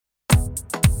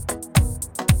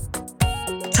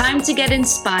Time to get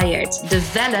inspired,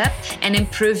 develop, and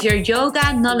improve your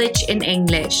yoga knowledge in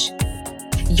English.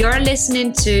 You're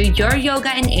listening to Your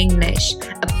Yoga in English,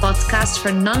 a podcast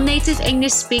for non-native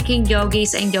English-speaking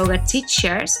yogis and yoga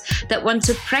teachers that want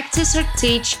to practice or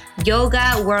teach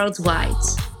yoga worldwide.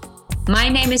 My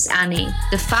name is Annie,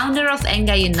 the founder of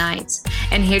Enga Unite,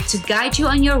 and here to guide you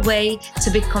on your way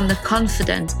to become the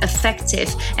confident,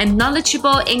 effective, and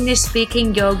knowledgeable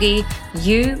English-speaking yogi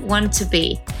you want to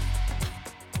be.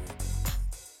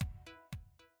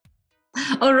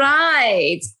 All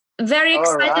right. Very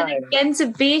excited again to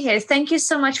be here. Thank you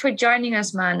so much for joining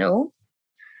us, Manu.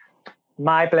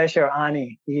 My pleasure,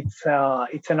 Annie. It's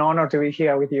an honor to be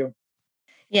here with you.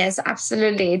 Yes,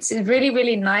 absolutely. It's really,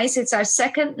 really nice. It's our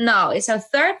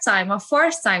third time or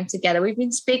fourth time together. We've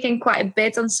been speaking quite a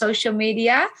bit on social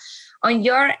media, on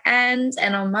your end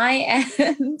and on my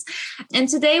end. And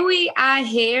today we are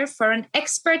here for an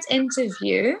expert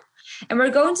interview. And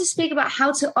we're going to speak about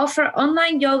how to offer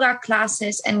online yoga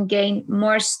classes and gain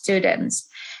more students.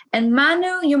 And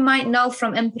Manu, you might know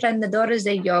from Emprendedores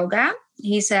de Yoga.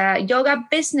 He's a yoga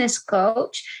business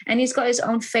coach, and he's got his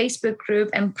own Facebook group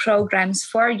and programs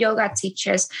for yoga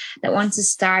teachers that want to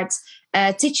start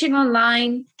teaching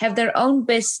online, have their own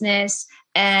business,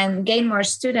 and gain more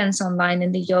students online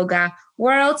in the yoga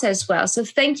world as well. So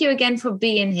thank you again for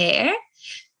being here.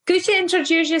 Could you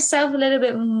introduce yourself a little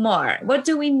bit more? What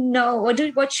do we know?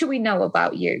 What should we know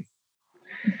about you?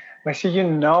 What should you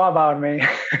know about me?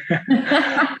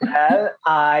 Well,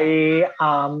 I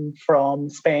am from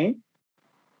Spain.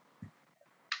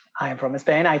 I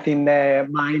think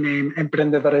my name,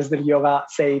 Emprendedores del Yoga,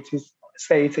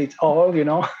 says it all. You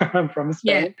know, I'm from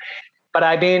Spain. Yeah. But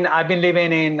I've been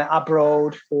living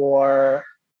abroad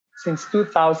since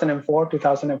 2004.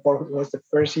 2004 was the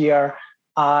first year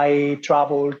I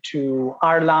traveled to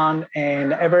Ireland,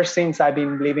 and ever since I've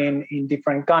been living in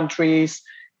different countries,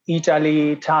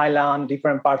 Italy, Thailand,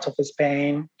 different parts of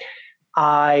Spain.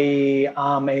 I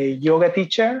am a yoga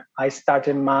teacher. I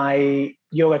started my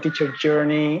yoga teacher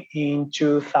journey in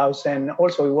 2000.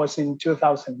 Also, it was in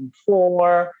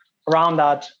 2004. Around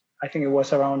that, I think it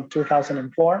was around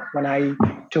 2004 when I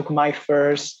took my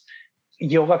first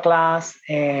yoga class,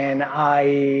 and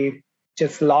I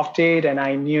just loved it. And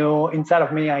I knew inside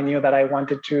of me, that I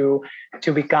wanted to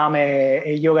become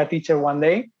a yoga teacher one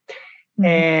day. Mm-hmm.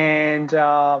 And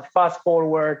fast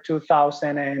forward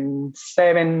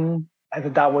 2007,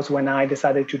 that was when I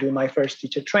decided to do my first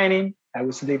teacher training. I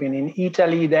was living in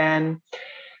Italy then.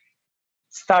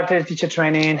 Started teacher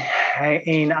training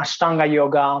in Ashtanga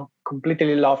yoga.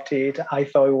 Completely loved it. I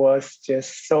thought it was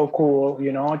just so cool.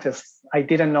 I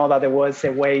didn't know that there was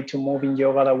a way to move in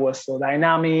yoga that was so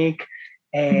dynamic.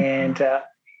 And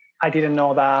I didn't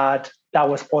know that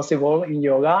was possible in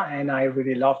yoga, and I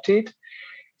really loved it.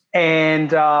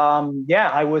 And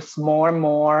I was more and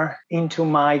more into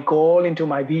my goal, into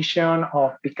my vision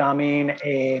of becoming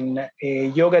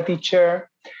a yoga teacher.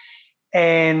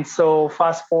 And so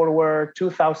fast forward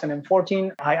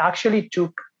 2014, I actually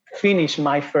finished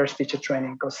my first teacher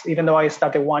training, because even though I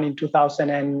started one in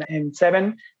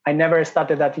 2007, I never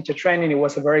started that teacher training. It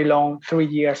was a very long 3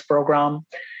 years program.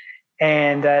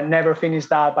 And never finished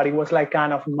that, but it was like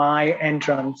kind of my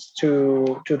entrance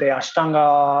to the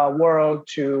Ashtanga world,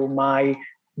 to my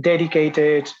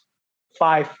dedicated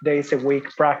 5 days a week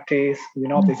practice.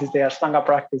 This is the Ashtanga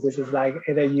practice. This is like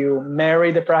either you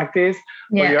marry the practice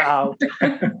or you're out.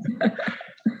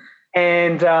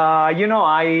 And,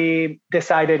 I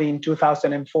decided in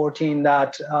 2014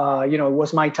 that, it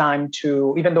was my time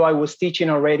to, even though I was teaching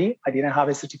already, I didn't have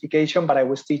a certification, but I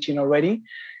was teaching already.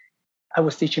 I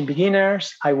was teaching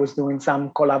beginners. I was doing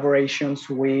some collaborations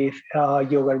with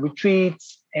yoga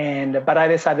retreats. But I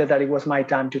decided that it was my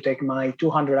time to take my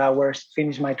 200 hours,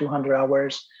 finish my 200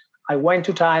 hours. I went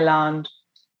to Thailand,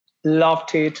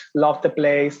 loved it, loved the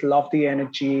place, loved the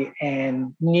energy,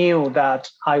 and knew that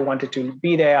I wanted to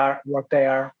be there, work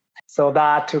there. So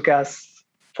that took us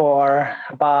for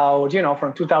about,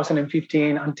 from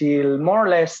 2015 until more or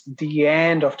less the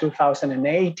end of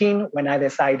 2018, when I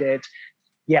decided,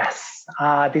 yes,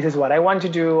 this is what I want to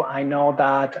do. I know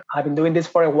that I've been doing this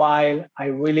for a while. I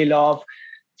really love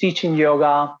teaching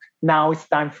yoga. Now it's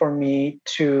time for me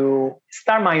to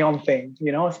start my own thing,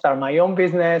 start my own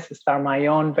business, start my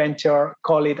own venture,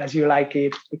 call it as you like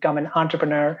it, become an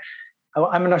entrepreneur.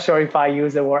 I'm not sure if I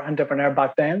used the word entrepreneur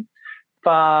back then,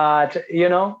 but,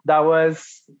 that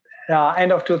was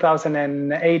end of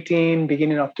 2018,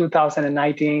 beginning of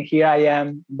 2019. Here I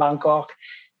am, Bangkok.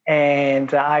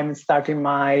 And I'm starting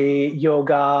my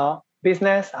yoga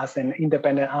business as an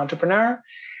independent entrepreneur,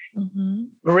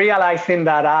 realizing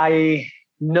that I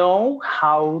know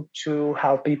how to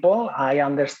help people. I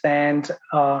understand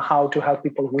how to help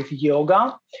people with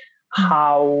yoga,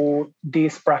 how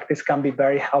this practice can be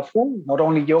very helpful. Not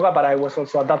only yoga, but I was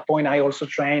also at that point, I also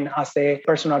trained as a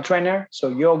personal trainer. So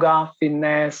yoga,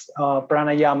 fitness,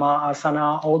 pranayama,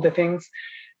 asana, all the things.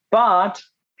 But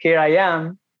here I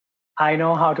am. I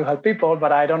know how to help people,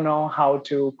 but I don't know how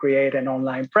to create an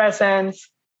online presence.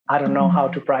 I don't know how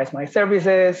to price my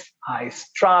services. I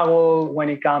struggle when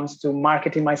it comes to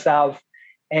marketing myself.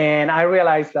 And I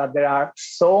realized that there are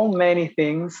so many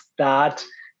things that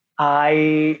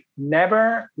I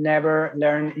never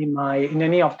learned in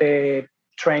any of the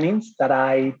trainings that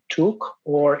I took,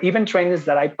 or even trainings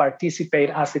that I participate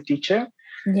as a teacher.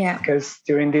 Yeah. Because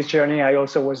during this journey, I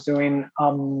also was doing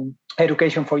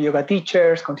education for yoga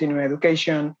teachers, continuing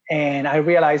education. And I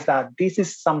realized that this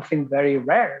is something very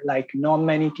rare. Like not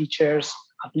many teachers,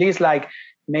 at least like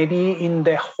maybe in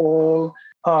the whole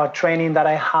training that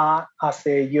I had as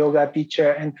a yoga teacher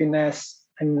and fitness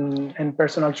and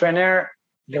personal trainer,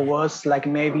 there was like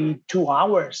maybe 2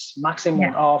 hours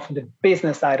maximum of the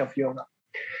business side of yoga.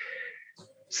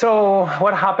 So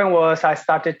what happened was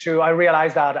I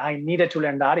realized that I needed to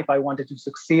learn that if I wanted to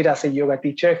succeed as a yoga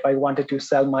teacher, if I wanted to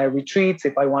sell my retreats,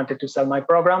 if I wanted to sell my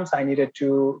programs, I needed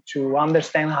to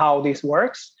understand how this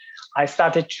works. I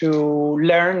started to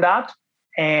learn that.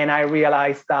 And I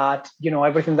realized that,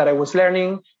 everything that I was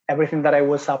learning, everything that I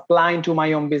was applying to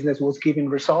my own business was giving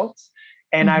results.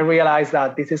 And I realized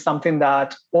that this is something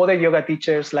that other yoga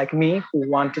teachers like me who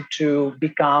wanted to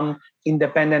become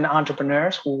independent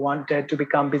entrepreneurs, who wanted to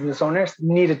become business owners,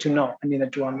 needed to know and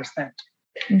needed to understand.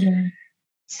 Yeah.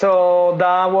 So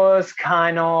that was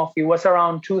it was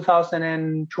around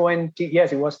 2020.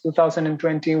 Yes, it was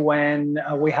 2020 when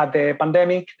we had the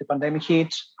pandemic. The pandemic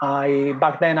hit.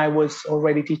 Back then I was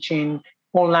already teaching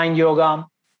online yoga.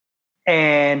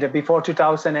 And before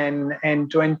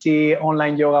 2020,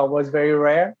 online yoga was very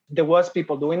rare. There was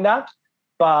people doing that,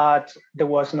 but there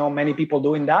was not many people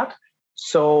doing that.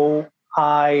 So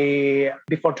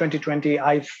before 2020,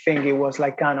 I think it was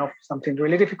like kind of something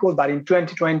really difficult. But in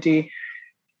 2020,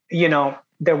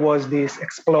 there was this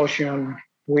explosion.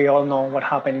 We all know what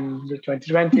happened in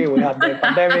 2020. We had the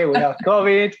pandemic, we have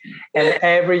COVID, and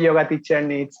every yoga teacher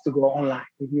needs to go online.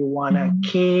 If you want to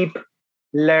keep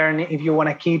learning, if you want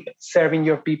to keep serving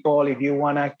your people, if you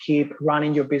want to keep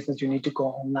running your business, you need to go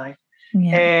online.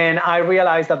 Yeah. And I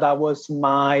realized that was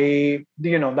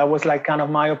that was like kind of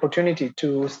my opportunity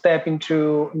to step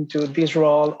into this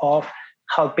role of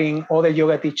helping other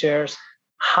yoga teachers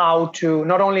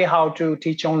not only how to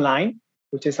teach online,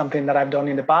 which is something that I've done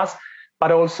in the past,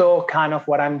 but also kind of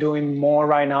what I'm doing more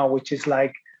right now, which is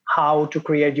like how to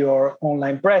create your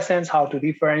online presence, how to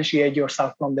differentiate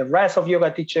yourself from the rest of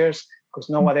yoga teachers, because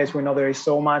nowadays we know there is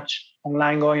so much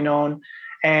online going on,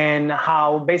 and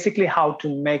how to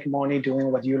make money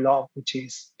doing what you love, which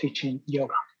is teaching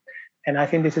yoga. And I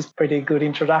think this is pretty good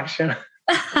introduction.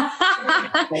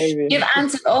 You've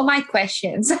answered all my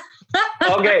questions.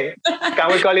 Okay.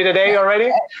 Can we call it a day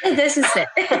already? This is it.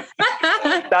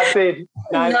 That's it.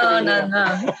 Nice.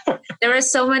 No. There are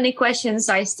so many questions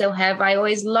I still have. I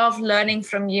always love learning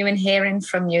from you and hearing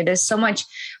from you. There's so much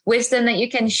wisdom that you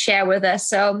can share with us.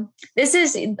 So this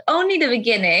is only the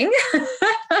beginning.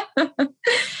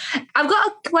 I've got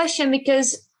a question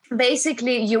because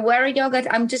basically you were a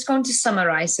yoga. I'm just going to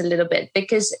summarize a little bit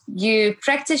because you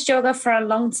practiced yoga for a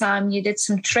long time. You did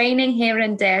some training here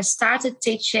and there, started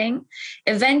teaching.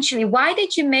 Eventually, why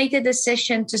did you make the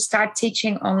decision to start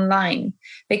teaching online?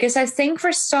 Because I think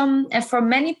for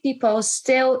many people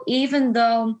still, even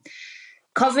though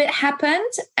COVID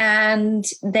happened and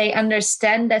they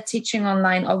understand that teaching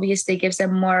online obviously gives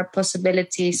them more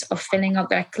possibilities of filling up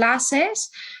their classes,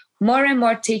 more and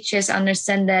more teachers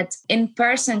understand that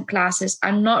in-person classes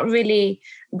are not really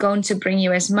going to bring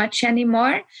you as much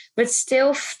anymore, but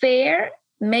still fear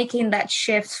making that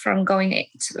shift from going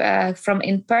from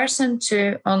in-person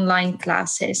to online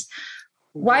classes.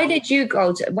 Why did you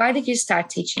start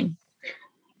teaching?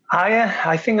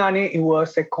 I think, Annie, it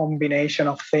was a combination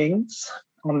of things.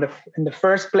 In the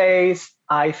first place,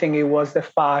 I think it was the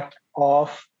fact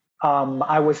of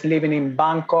I was living in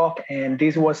Bangkok, and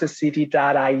this was a city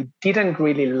that I didn't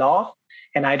really love,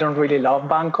 and I don't really love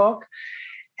Bangkok.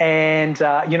 And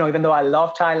even though I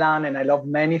love Thailand and I love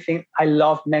many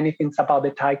things about the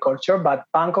Thai culture, but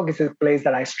Bangkok is a place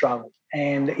that I struggled.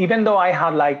 And even though I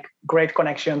had like great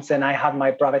connections and I had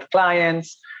my private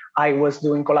clients, I was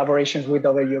doing collaborations with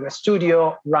other yoga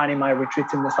studio, running my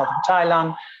retreats in the south of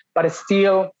Thailand, but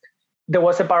still, there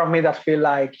was a part of me that feel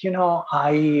like,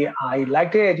 I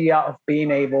like the idea of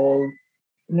being able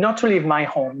not to leave my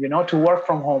home, to work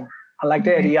from home. I like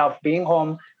the idea of being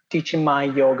home, teaching my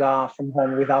yoga from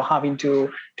home without having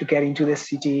to get into the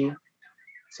city.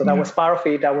 So that was part of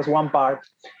it. That was one part.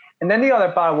 And then the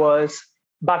other part was,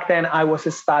 back then I was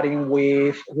studying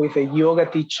with a yoga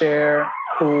teacher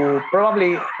who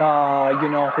probably,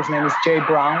 his name is Jay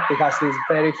Brown. He has this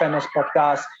very famous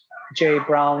podcast, Jay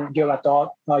Brown Yoga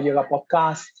Talk, Yoga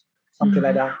Podcast, something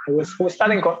like that. I was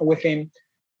studying with him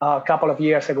a couple of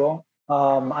years ago.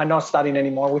 I'm not studying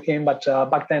anymore with him, but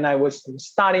back then I was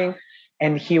studying,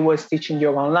 and he was teaching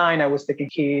yoga online. I was taking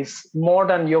his, more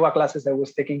than yoga classes, I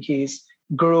was taking his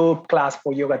group class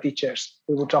for yoga teachers.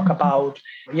 We would talk about,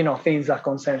 things that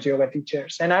concerns yoga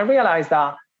teachers. And I realized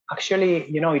that actually,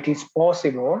 it is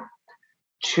possible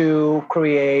to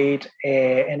create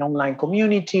an online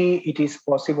community. It is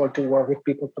possible to work with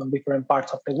people from different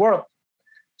parts of the world.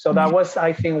 So that was,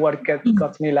 I think, what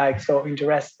got me so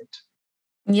interested.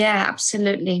 Yeah,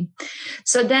 absolutely.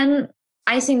 So then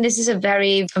I think this is a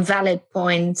very valid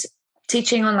point.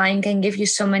 Teaching online can give you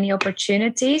so many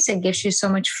opportunities. It gives you so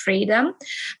much freedom.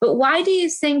 But why do you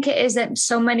think it is that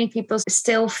so many people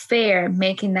still fear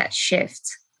making that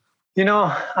shift?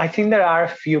 I think there are a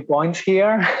few points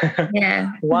here.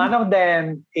 Yeah. One of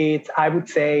them is, I would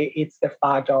say, it's the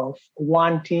fact of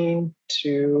wanting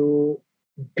to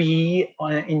be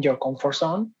in your comfort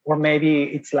zone, or maybe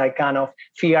it's like kind of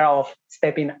fear of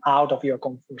stepping out of your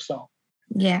comfort zone.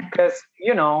 Yeah. Because,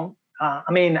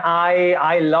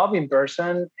 I love in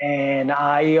person, and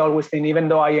I always think, even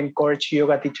though I encourage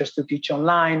yoga teachers to teach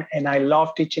online, and I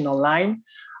love teaching online,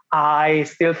 I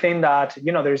still think that,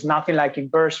 there's nothing like in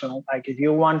person. Like if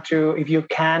you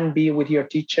can be with your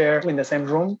teacher in the same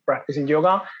room practicing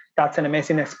yoga, that's an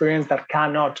amazing experience that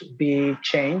cannot be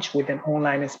changed with an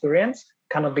online experience,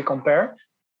 cannot be compared.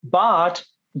 But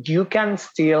you can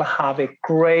still have a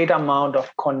great amount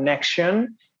of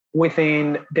connection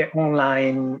within the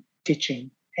online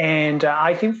teaching. And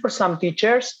I think for some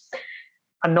teachers,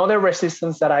 another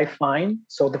resistance that I find,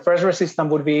 so the first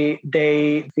resistance would be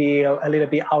they feel a little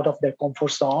bit out of their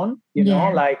comfort zone,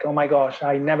 like, oh my gosh,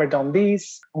 I never done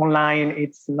this. Online,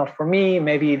 it's not for me.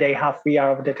 Maybe they have fear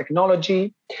of the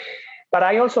technology. But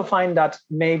I also find that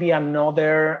maybe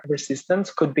another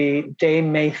resistance could be they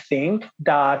may think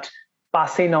that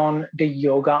passing on the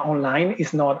yoga online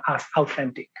is not as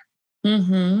authentic.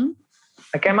 Mm-hmm.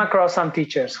 I came across some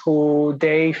teachers who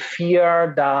they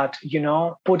fear that,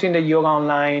 putting the yoga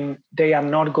online, they are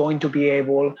not going to be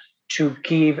able to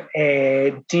give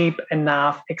a deep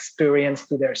enough experience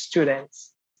to their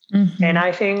students. Mm-hmm. And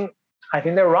I think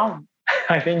they're wrong.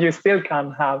 I think you still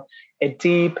can have a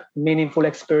deep, meaningful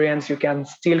experience. You can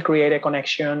still create a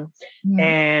connection. Mm-hmm.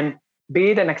 And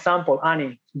be it an example,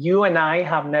 Annie, you and I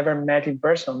have never met in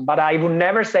person, but I would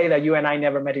never say that you and I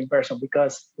never met in person,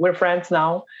 because we're friends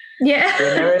now.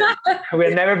 Yeah.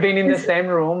 We've never been in the same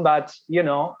room, but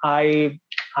I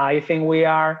think we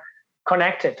are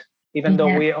connected, even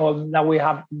though we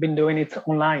have been doing it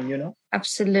online,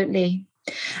 Absolutely.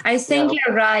 I think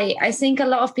you're right. I think a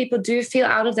lot of people do feel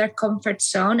out of their comfort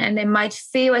zone, and they might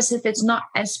feel as if it's not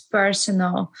as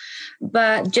personal.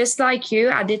 But just like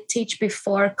you, I did teach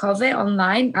before COVID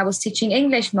online. I was teaching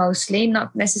English mostly,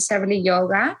 not necessarily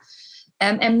yoga.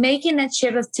 And making that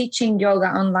shift of teaching yoga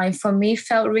online for me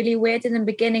felt really weird in the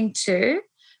beginning too.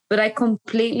 But I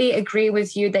completely agree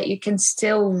with you that you can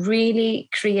still really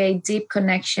create deep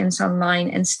connections online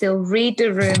and still read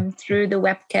the room through the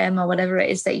webcam or whatever it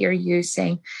is that you're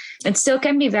using. It still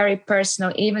can be very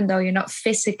personal, even though you're not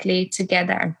physically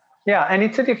together. Yeah, and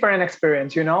it's a different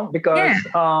experience, because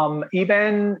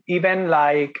even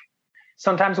like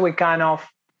sometimes we kind of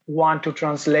want to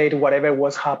translate whatever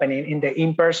was happening in the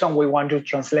in-person, we want to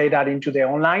translate that into the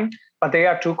online. But they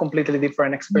are two completely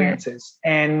different experiences.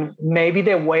 Yeah. And maybe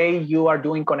the way you are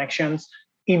doing connections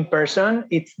in person,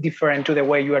 it's different to the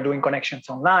way you are doing connections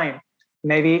online.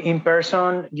 Maybe in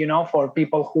person, for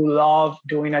people who love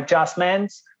doing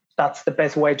adjustments, that's the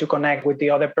best way to connect with the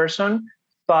other person.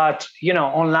 But,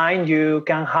 online, you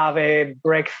can have a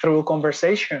breakthrough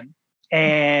conversation,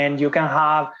 and you can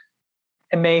have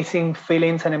amazing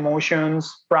feelings and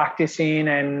emotions practicing,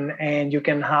 and you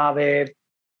can have a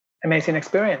amazing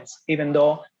experience, even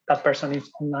though that person is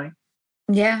online.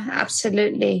 Yeah,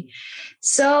 absolutely.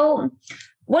 So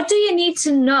what do you need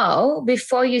to know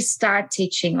before you start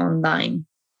teaching online?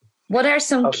 What are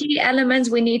some key elements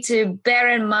we need to bear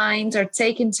in mind or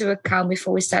take into account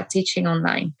before we start teaching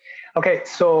online? Okay,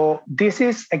 so this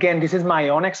is my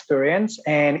own experience,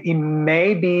 and it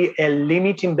may be a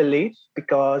limiting belief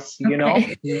because,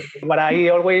 what I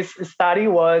always study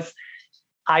was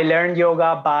I learned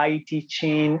yoga by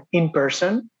teaching in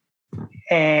person.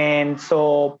 And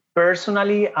so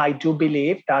personally, I do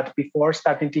believe that before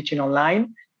starting teaching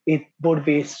online, it would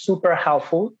be super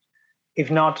helpful,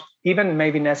 if not even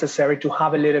maybe necessary, to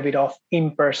have a little bit of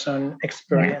in-person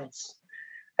experience.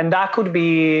 And that could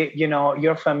be,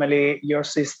 your family, your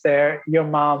sister, your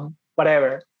mom,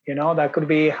 whatever, that could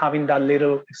be having that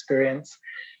little experience.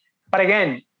 But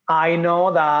again, I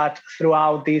know that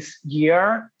throughout this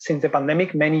year, since the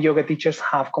pandemic, many yoga teachers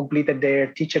have completed their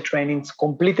teacher trainings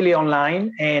completely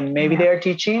online, and maybe they're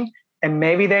teaching and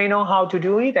maybe they know how to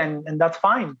do it, and that's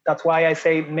fine. That's why I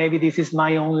say maybe this is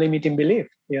my own limiting belief,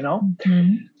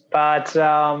 Mm-hmm. But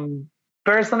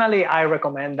personally, I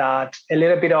recommend that a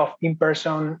little bit of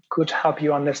in-person could help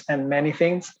you understand many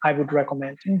things. I would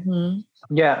recommend. Mm-hmm.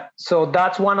 Yeah, so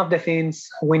that's one of the things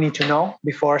we need to know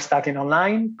before starting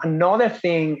online. Another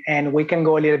thing, and we can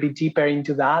go a little bit deeper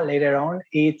into that later on,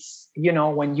 it's,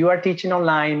 when you are teaching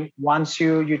online, once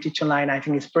you teach online, I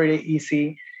think it's pretty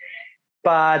easy.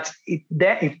 But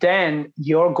if then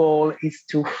your goal is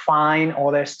to find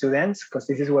other students, because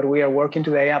this is what we are working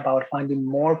today about, finding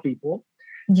more people.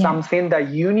 Yeah. Something that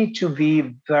you need to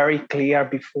be very clear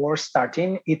before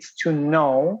starting, it's to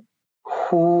know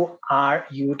who are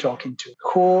you talking to?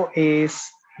 Who is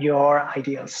your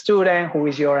ideal student? Who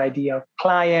is your ideal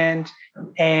client?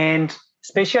 And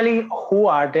especially, who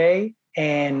are they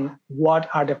and what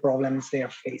are the problems they are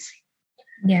facing?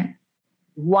 Yeah.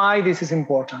 Why this is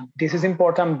important? This is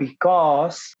important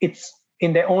because it's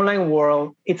in the online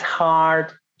world, it's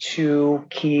hard to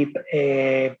keep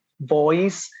a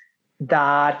voice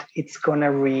that it's going to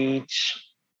reach.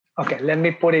 Okay, let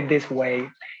me put it this way.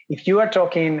 If you are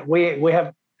talking, we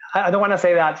have, I don't want to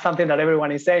say that something that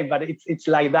everyone is saying, but it's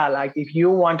like that. Like if you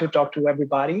want to talk to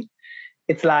everybody,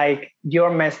 it's like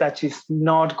your message is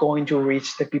not going to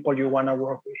reach the people you want to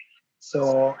work with.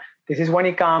 So this is when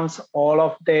it comes all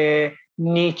of the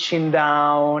niching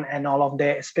down and all of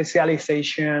the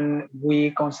specialization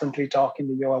we constantly talk in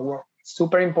the yoga world. It's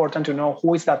super important to know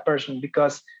who is that person,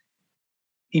 because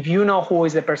if you know who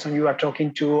is the person you are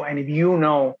talking to, and if you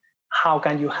know how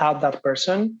can you help that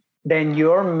person, then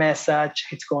your message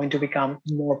is going to become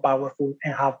more powerful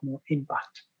and have more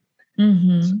impact.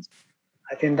 Mm-hmm. So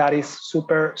I think that is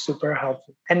super, super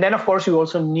helpful. And then, of course, you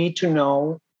also need to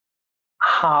know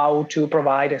how to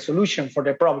provide a solution for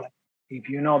the problem. If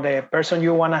you know the person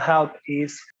you want to help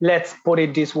is, let's put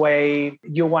it this way,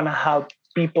 you want to help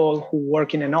people who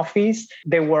work in an office,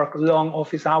 they work long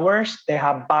office hours, they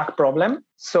have back problem.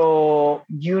 So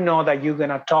you know that you're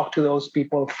going to talk to those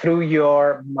people through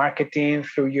your marketing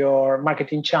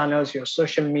channels, your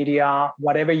social media,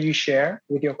 whatever you share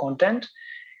with your content.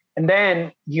 And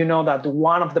then you know that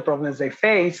one of the problems they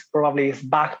face probably is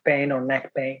back pain or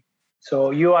neck pain.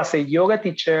 So you as a yoga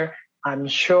teacher, I'm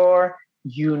sure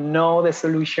you know the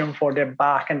solution for the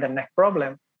back and the neck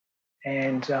problem.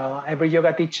 And every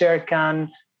yoga teacher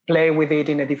can play with it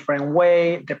in a different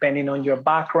way, depending on your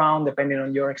background, depending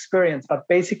on your experience. But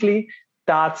basically,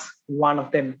 that's one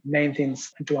of the main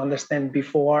things to understand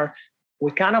before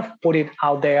we kind of put it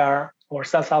out there,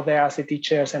 ourselves out there as a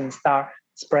teachers, and start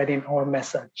spreading our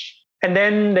message. And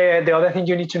then the other thing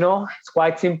you need to know, it's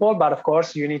quite simple, but of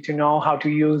course, you need to know how to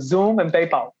use Zoom and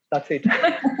PayPal. That's it.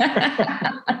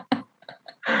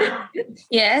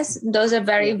 Yes, those are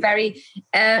very, very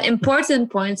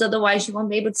important points. Otherwise, you won't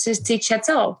be able to teach at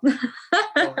all.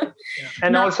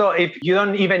 And also, if you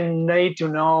don't even need to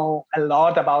know a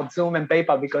lot about Zoom and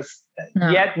PayPal, because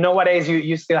yet nowadays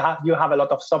you have a lot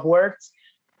of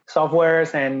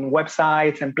softwares and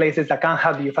websites and places that can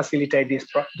help you facilitate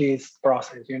this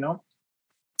process.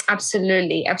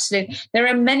 Absolutely. There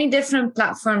are many different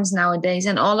platforms nowadays,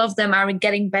 and all of them are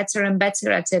getting better and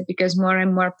better at it because more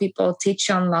and more people teach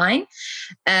online.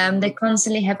 They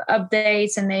constantly have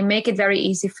updates and they make it very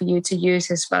easy for you to use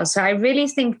as well. So I really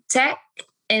think tech,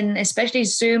 and especially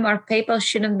Zoom or PayPal,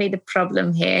 shouldn't be the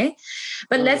problem here.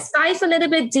 But let's dive a little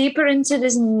bit deeper into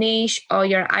this niche or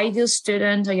your ideal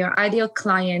student or your ideal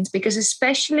client, because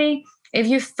especially if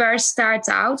you first start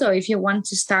out or if you want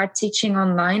to start teaching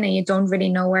online and you don't really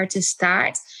know where to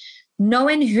start,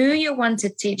 knowing who you want to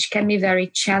teach can be very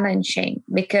challenging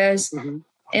because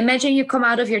imagine you come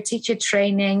out of your teacher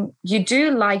training, you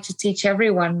do like to teach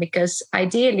everyone because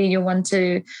ideally you want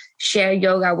to share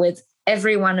yoga with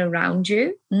everyone around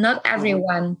you. Not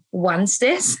everyone wants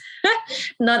this.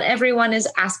 Not everyone is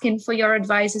asking for your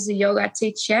advice as a yoga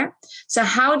teacher. So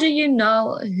how do you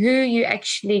know who you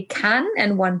actually can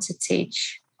and want to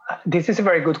teach? This is a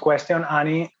very good question,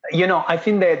 Annie. I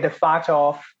think that the fact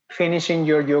of finishing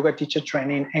your yoga teacher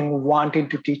training and wanting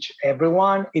to teach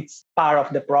everyone, it's part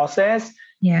of the process.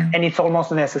 Yeah. And it's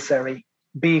almost necessary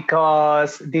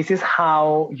because this is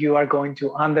how you are going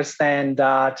to understand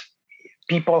that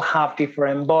people have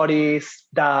different bodies,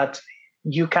 that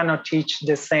you cannot teach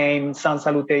the same sun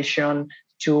salutation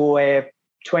to a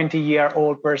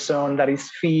 20-year-old person that is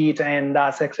fit and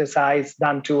does exercise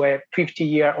than to a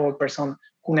 50-year-old person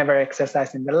who never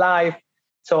exercised in their life.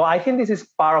 So I think this is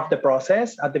part of the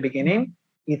process at the beginning.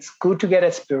 It's good to get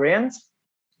experience.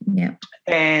 Yeah.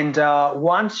 And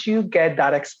once you get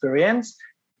that experience,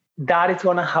 that is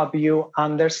going to help you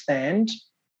understand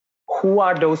who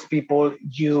are those people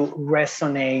you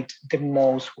resonate the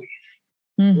most with.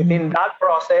 Mm-hmm. Within that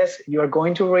process, you're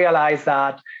going to realize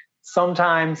that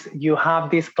sometimes you have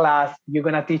this class, you're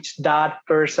going to teach that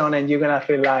person, and you're going to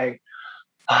feel like,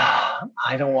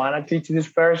 I don't want to teach this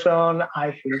person.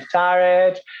 I feel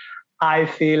tired. I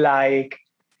feel like,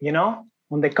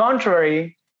 on the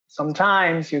contrary,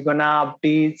 sometimes you're going to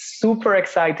be super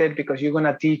excited because you're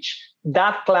going to teach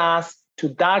that class to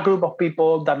that group of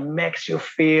people that makes you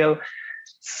feel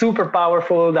super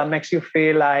powerful, that makes you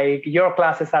feel like your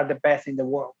classes are the best in the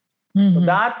world. Mm-hmm. So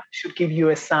that should give you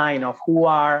a sign of who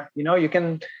are, you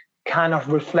can kind of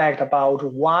reflect about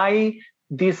why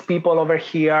these people over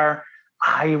here,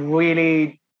 I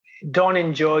really don't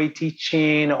enjoy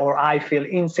teaching, or I feel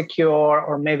insecure,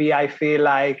 or maybe I feel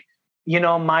like,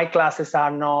 my classes are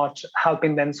not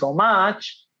helping them so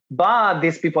much. But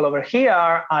these people over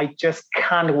here, I just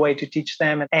can't wait to teach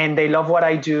them, and they love what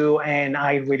I do, and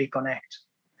I really connect.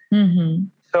 Mm-hmm.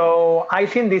 So I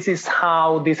think this is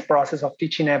how this process of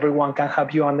teaching everyone can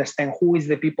help you understand who is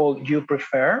the people you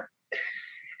prefer.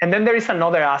 And then there is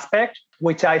another aspect,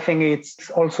 which I think it's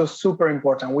also super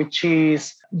important, which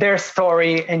is their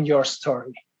story and your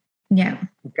story. Yeah.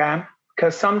 Okay.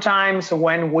 Because sometimes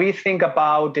when we think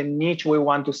about the niche we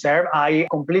want to serve, I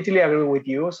completely agree with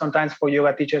you. Sometimes for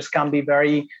yoga teachers can be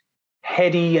very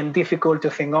heady and difficult to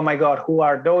think, oh my God, who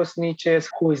are those niches?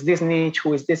 Who is this niche?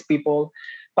 Who is these people?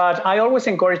 But I always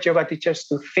encourage yoga teachers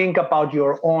to think about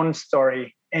your own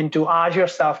story and to ask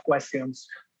yourself questions.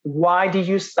 Why did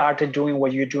you start doing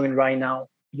what you're doing right now?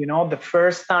 The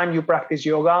first time you practice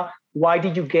yoga, why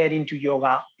did you get into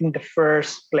yoga in the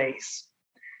first place?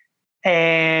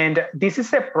 And this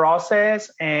is a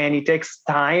process, and it takes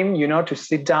time, to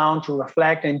sit down, to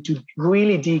reflect, and to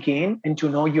really dig in and to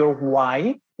know your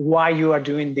why you are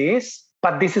doing this.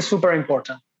 But this is super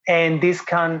important. And this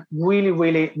can really,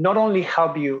 really not only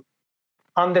help you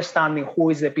understanding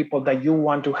who is the people that you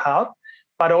want to help,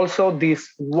 but also this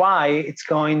why it's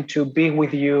going to be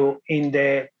with you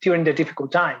during the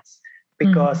difficult times.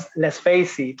 Because let's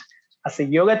face it, as a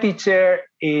yoga teacher,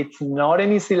 it's not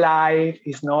an easy life.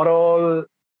 It's not all,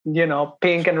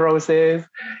 pink and roses.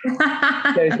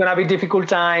 There's going to be difficult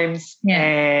times. Yeah.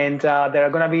 And there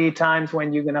are going to be times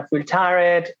when you're going to feel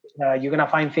tired. You're going to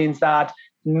find things that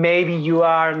maybe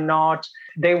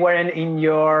they weren't in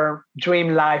your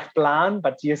dream life plan,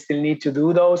 but you still need to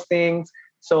do those things.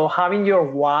 So having your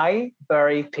why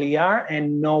very clear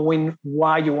and knowing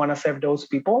why you want to serve those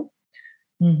people.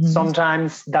 Mm-hmm.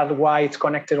 Sometimes that why it's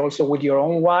connected also with your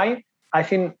own why. I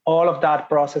think all of that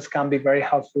process can be very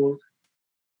helpful,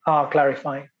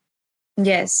 clarifying.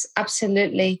 Yes,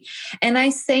 absolutely. And I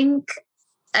think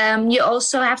you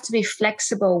also have to be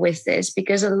flexible with this,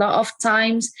 because a lot of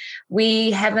times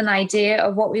we have an idea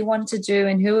of what we want to do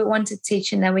and who we want to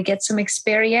teach, and then we get some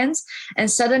experience and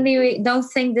suddenly we don't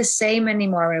think the same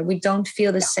anymore. We don't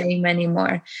feel the same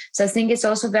anymore. So I think it's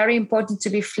also very important to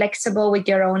be flexible with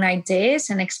your own ideas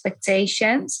and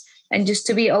expectations, and just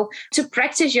to be to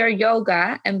practice your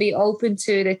yoga and be open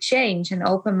to the change and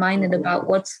open-minded about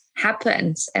what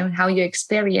happens and how you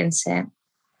experience it.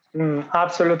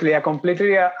 Absolutely. I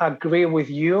completely agree with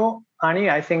you, Annie.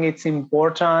 I think it's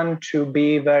important to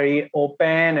be very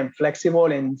open and flexible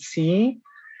and see.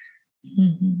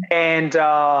 Mm-hmm. And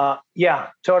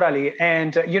totally.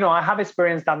 And, I have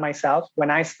experienced that myself. When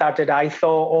I started, I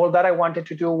thought all that I wanted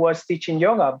to do was teaching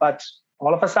yoga. But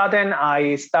all of a sudden,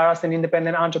 I started as an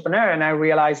independent entrepreneur, and I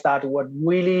realized that what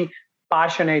really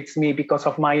passionates me because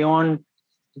of my own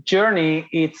journey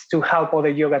is to help other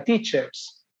yoga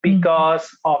teachers.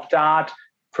 Because of that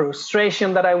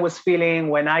frustration that I was feeling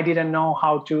when I didn't know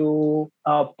how to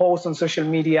post on social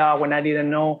media, when I didn't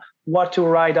know what to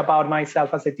write about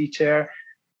myself as a teacher,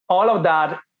 all of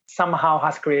that somehow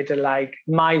has created like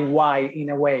my why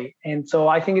in a way. And so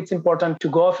I think it's important to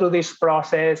go through this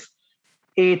process.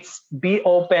 It's be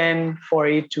open for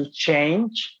it to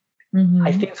change. Mm-hmm.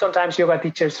 I think sometimes yoga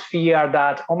teachers fear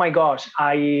that, oh my gosh,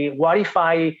 what if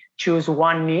I choose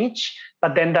one niche,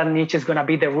 but then that niche is going to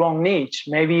be the wrong niche?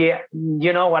 Maybe,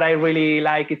 what I really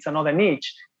like, it's another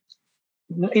niche.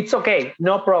 it's okay,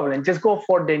 no problem. Just go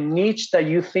for the niche that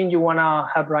you think you want to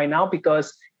have right now,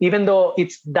 because even though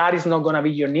that is not going to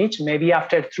be your niche, maybe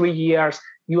after 3 years,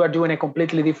 you are doing a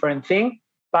completely different thing.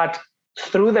 But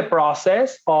through the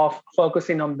process of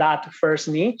focusing on that first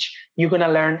niche, you're going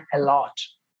to learn a lot.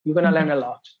 You're going to learn a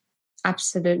lot.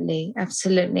 Absolutely.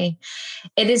 Absolutely.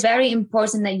 It is very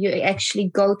important that you actually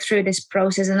go through this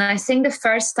process. And I think the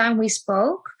first time we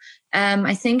spoke,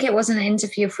 I think it was an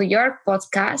interview for your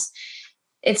podcast.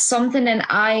 It's something that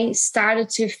I started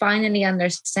to finally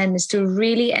understand, is to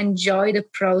really enjoy the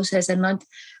process and not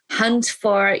hunt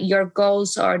for your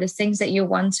goals or the things that you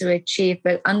want to achieve,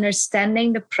 but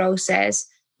understanding the process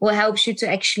will help you to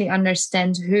actually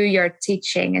understand who you're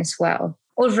teaching as well.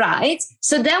 All right.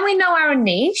 So then we know our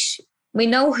niche. We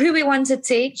know who we want to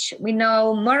teach. We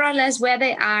know more or less where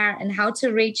they are and how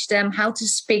to reach them, how to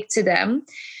speak to them.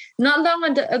 Not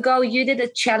long ago, you did a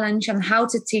challenge on how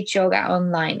to teach yoga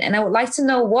online. And I would like to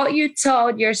know what you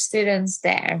taught your students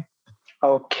there.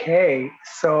 Okay.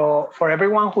 So for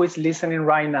everyone who is listening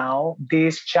right now,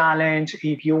 this challenge,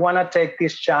 if you want to take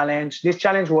this challenge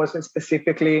was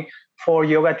specifically for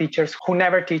yoga teachers who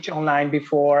never teach online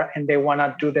before and they want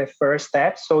to do the first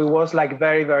step. So it was like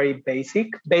very, very basic.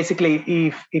 Basically,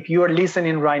 if you are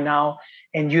listening right now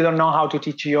and you don't know how to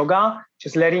teach yoga,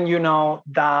 just letting you know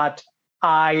that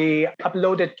I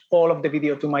uploaded all of the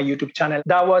video to my YouTube channel.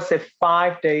 That was a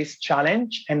 5 days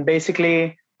challenge. And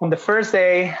basically on the first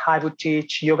day, I would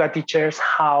teach yoga teachers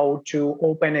how to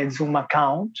open a Zoom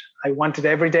account. I wanted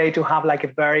every day to have like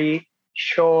a very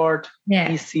short,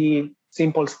 easy,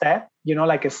 simple step,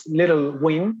 like a little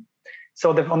win.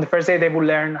 So on the first day, they would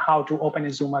learn how to open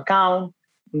a Zoom account.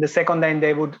 On the second day,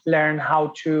 they would learn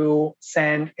how to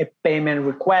send a payment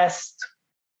request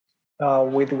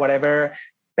with whatever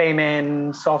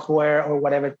payment software or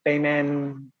whatever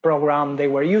payment program they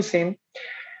were using.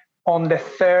 On the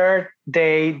third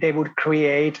day, they would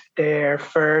create their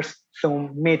first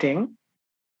Zoom meeting.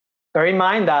 Bear in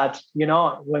mind that,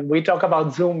 when we talk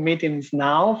about Zoom meetings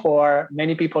now, for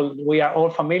many people, we are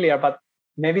all familiar, but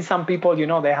maybe some people,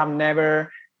 they have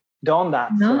never done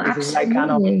that. No, so this absolutely. is like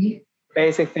kind of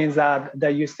basic things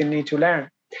that you still need to learn.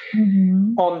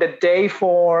 Mm-hmm. On the day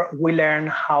 4, we learn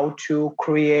how to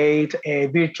create a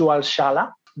virtual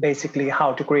shala, basically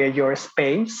how to create your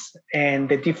space and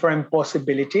the different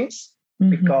possibilities,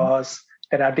 because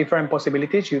there are different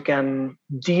possibilities. You can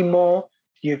demo,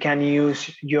 you can use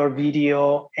your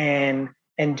video and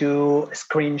do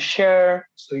screen share,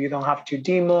 so you don't have to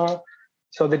demo.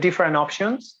 So the different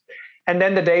options. And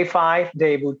then the day 5,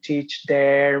 they would teach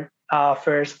their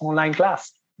first online class.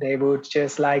 They would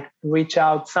just like reach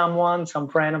out some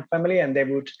friend and family, and they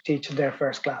would teach their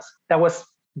first class. That was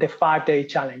the 5-day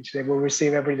challenge. They will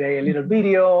receive every day a little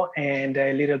video and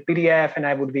a little PDF, and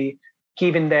I would be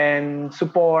giving them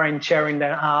support and sharing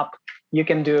them up. You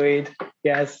can do it.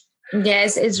 Yes.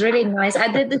 Yes, it's really nice. I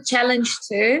did the challenge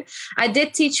too. I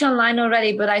did teach online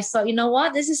already, but I thought, you know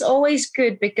what, this is always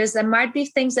good because there might be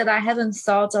things that I haven't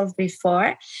thought of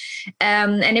before.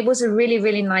 And it was a really,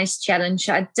 really nice challenge.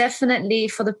 I definitely,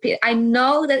 I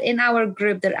know that in our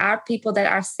group, there are people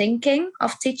that are thinking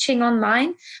of teaching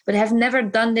online, but have never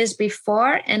done this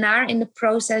before and are in the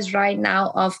process right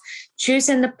now of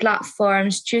choosing the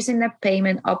platforms, choosing the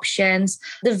payment options,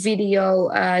 the video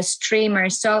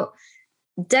streamers. So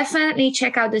definitely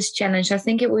check out this challenge. I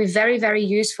think it will be very, very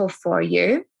useful for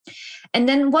you. And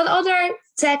then what other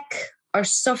tech or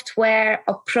software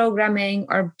or programming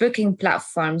or booking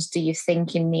platforms do you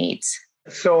think you need?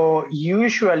 So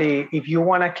usually, if you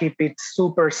want to keep it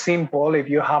super simple, if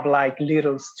you have like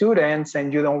little students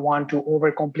and you don't want to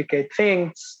overcomplicate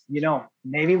things,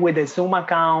 maybe with a Zoom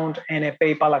account and a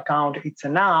PayPal account, it's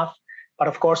enough. But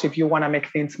of course, if you want to make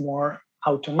things more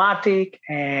automatic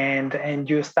and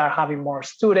you start having more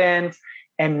students,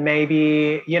 and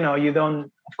maybe you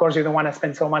don't want to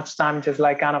spend so much time just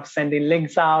like kind of sending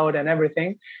links out and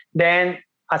everything, then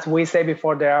as we say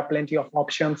before, there are plenty of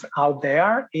options out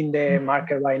there in the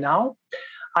market right now.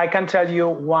 I can tell you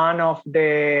one of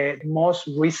the most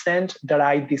recent that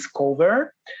I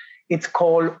discovered. It's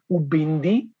called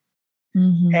Ubindi,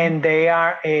 and they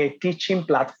are a teaching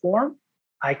platform.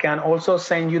 I can also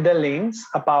send you the links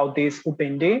about this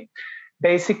Ubindi.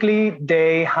 Basically,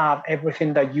 they have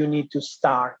everything that you need to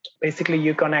start. Basically,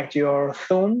 you connect your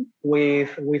Zoom with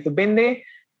Ubindi,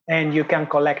 and you can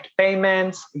collect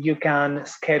payments. You can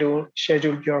schedule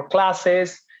your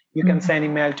classes. You can send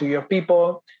email to your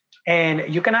people.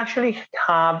 And you can actually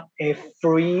have a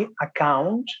free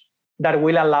account that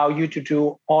will allow you to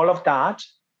do all of that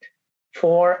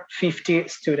for 50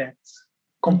 students,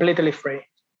 completely free.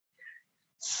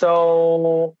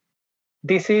 So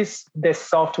this is the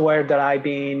software that I've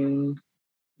been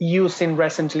using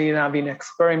recently, and I've been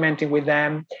experimenting with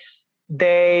them.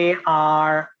 They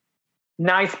are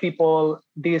nice people,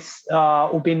 these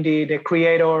Ubindi, the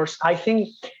creators. I think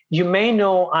you may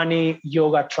know Annie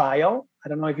Yoga Trial. I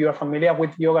don't know if you are familiar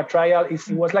with Yoga Trial. It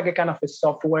was like a kind of a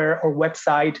software or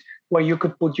website where you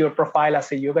could put your profile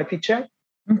as a yoga teacher.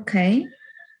 Okay.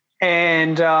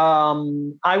 And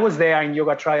I was there in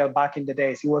Yoga Trial back in the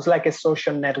days. It was like a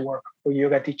social network for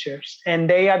yoga teachers. And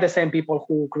they are the same people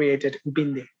who created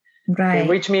Ubindi. Right. They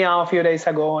reached me out a few days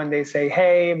ago and they say,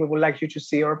 hey, we would like you to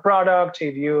see our product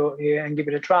and give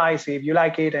it a try, see if you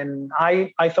like it. And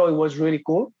I thought it was really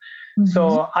cool. Mm-hmm.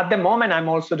 So at the moment, I'm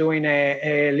also doing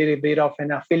a little bit of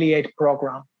an affiliate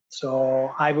program.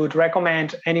 So I would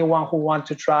recommend anyone who wants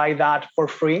to try that for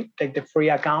free, take the free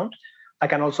account. I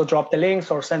can also drop the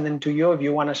links or send them to you if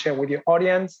you want to share with your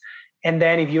audience. And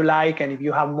then if you like, and if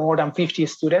you have more than 50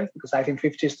 students, because I think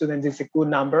 50 students is a good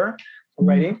number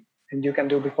already, mm-hmm. and you can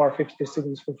do before 50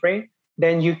 students for free,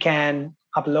 then you can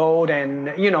upload and,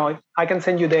 I can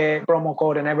send you the promo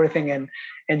code and everything, and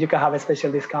you can have a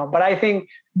special discount. But I think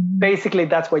basically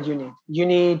that's what you need. You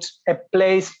need a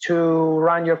place to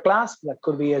run your class. That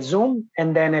could be a Zoom,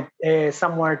 and then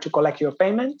somewhere to collect your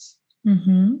payments.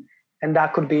 Mm-hmm. And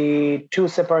that could be two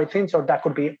separate things, or that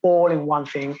could be all in one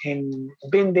thing in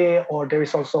Ubindi, or there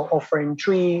is also Offering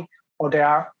Tree, or there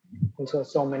are also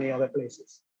so many other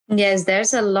places. Yes,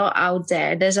 there's a lot out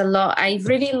there. There's a lot. I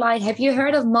really like, have you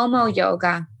heard of Momo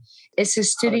Yoga? It's a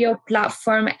studio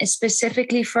platform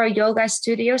specifically for yoga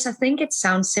studios. I think it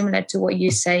sounds similar to what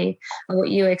you say or what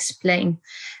you explain.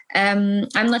 I'm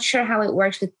not sure how it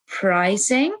works with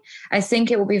pricing. I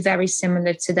think it will be very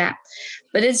similar to that.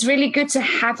 But it's really good to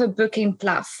have a booking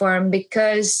platform,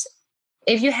 because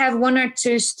if you have one or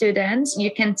two students,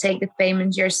 you can take the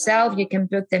payment yourself, you can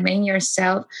book them in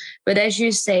yourself. But as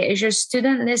you say, as your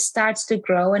student list starts to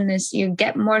grow and as you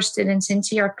get more students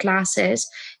into your classes,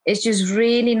 it's just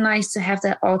really nice to have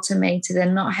that automated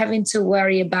and not having to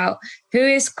worry about who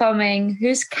is coming,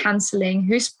 who's canceling,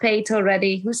 who's paid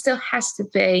already, who still has to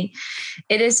pay.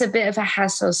 It is a bit of a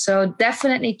hassle. So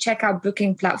definitely check out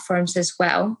booking platforms as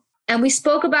well. And we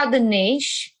spoke about the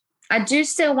niche. I do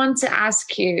still want to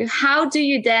ask you, how do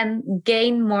you then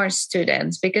gain more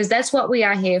students? Because that's what we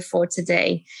are here for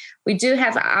today. We do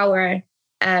have our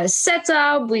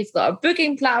setup, we've got a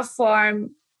booking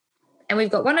platform, and we've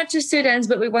got one or two students,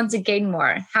 but we want to gain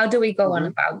more. How do we go on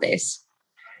about this?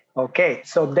 Okay,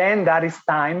 so then that is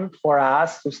time for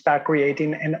us to start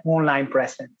creating an online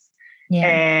presence. Yeah.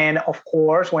 And of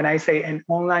course, when I say an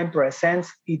online presence,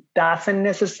 it doesn't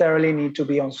necessarily need to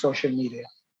be on social media.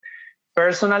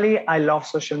 Personally, I love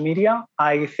social media.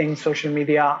 I think social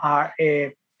media are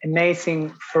an amazing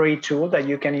free tool that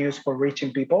you can use for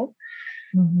reaching people.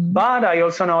 Mm-hmm. But I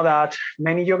also know that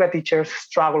many yoga teachers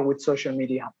struggle with social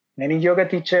media. Many yoga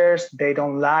teachers, they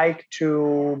don't like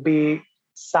to be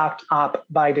sucked up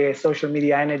by the social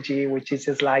media energy, which is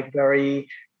just like very,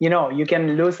 you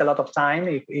can lose a lot of time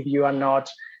if you are not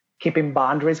keeping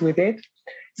boundaries with it.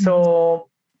 Mm-hmm. So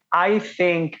I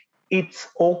think it's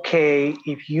okay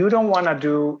if you don't want to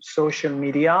do social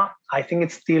media. I think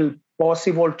it's still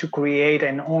possible to create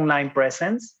an online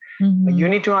presence. Mm-hmm. But you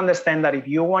need to understand that if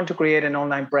you want to create an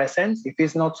online presence, if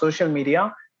it's not social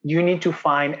media, you need to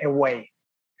find a way.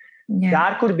 Yeah.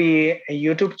 That could be a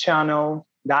YouTube channel.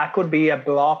 That could be a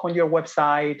blog on your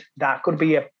website. That could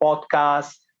be a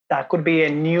podcast. That could be a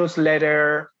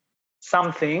newsletter,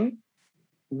 something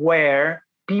where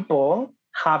people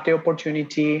have the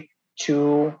opportunity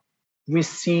to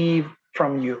receive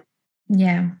from you.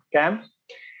 Yeah. Okay.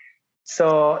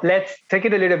 So let's take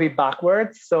it a little bit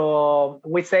backwards. So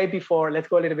we say before, let's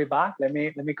go a little bit back. Let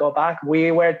me go back.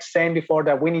 We were saying before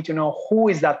that we need to know who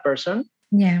is that person.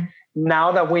 Yeah.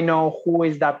 Now that we know who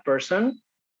is that person,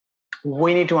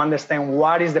 we need to understand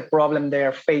what is the problem they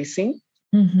are facing.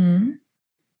 Mm-hmm.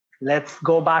 Let's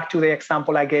go back to the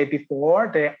example I gave before,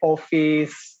 the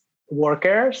office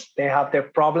workers. They have their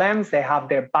problems, they have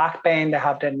their back pain, they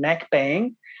have their neck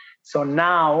pain. So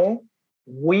now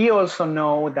we also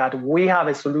know that we have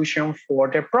a solution for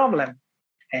the problem.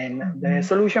 And the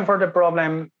solution for the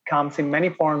problem comes in many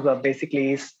forms, but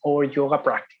basically is our yoga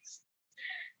practice.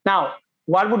 Now,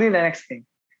 what would be the next thing?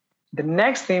 The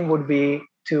next thing would be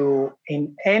to,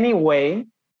 in any way,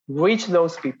 reach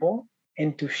those people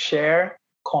and to share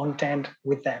content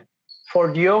with them.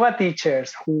 For yoga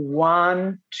teachers who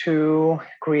want to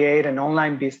create an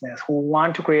online business, who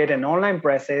want to create an online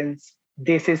presence,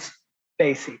 this is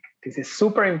basic. This is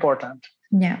super important.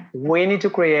 Yeah. We need to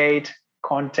create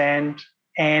content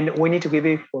and we need to give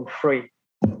it for free.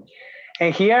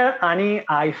 And here, Annie,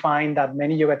 I find that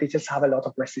many yoga teachers have a lot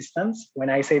of resistance when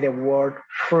I say the word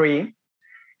free.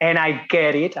 And I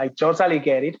get it. I totally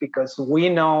get it, because we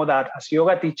know that as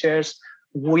yoga teachers,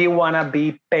 we want to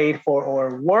be paid for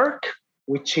our work,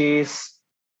 which is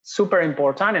super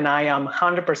important. And I am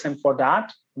 100% for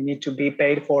that. We need to be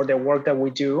paid for the work that we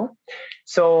do.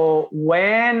 So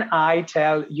when I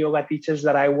tell yoga teachers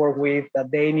that I work with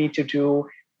that they need to do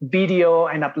video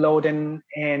and upload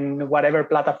in whatever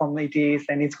platform it is,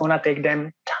 and it's going to take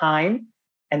them time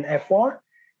and effort,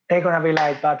 they're going to be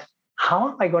like, but how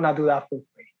am I going to do that for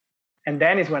free? And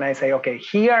then is when I say, okay,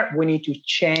 here we need to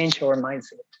change our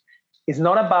mindset. It's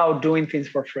not about doing things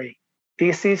for free.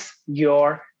 This is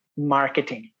your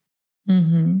marketing.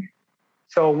 Mm-hmm.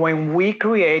 So when we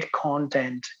create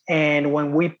content and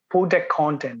when we put the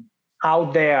content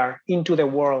out there into the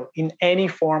world in any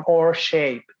form or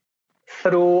shape,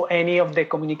 through any of the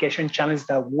communication channels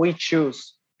that we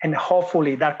choose, and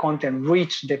hopefully that content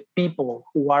reach the people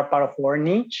who are part of our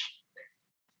niche,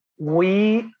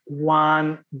 we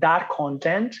want that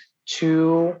content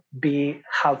to be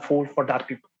helpful for that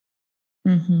people.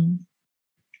 Mm-hmm.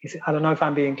 I don't know if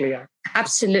I'm being clear.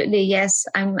 Absolutely, yes.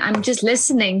 I'm just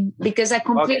listening because I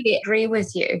completely agree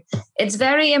with you. It's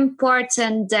very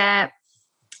important that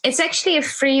it's actually a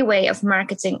free way of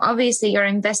marketing. Obviously, you're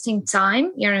investing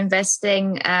time, you're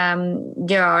investing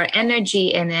your energy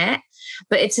in it,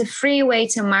 but it's a free way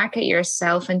to market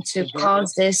yourself and to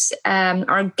cause this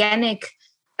organic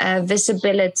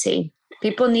visibility.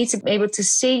 People need to be able to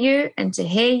see you and to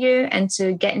hear you and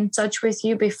to get in touch with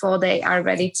you before they are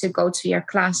ready to go to your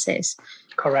classes.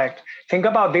 Correct. Think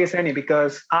about this, Annie,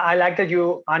 because I like that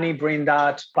you, Annie, bring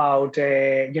that about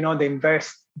the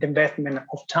investment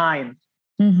of time,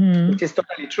 which is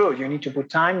totally true. You need to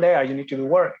put time there. You need to do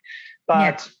work.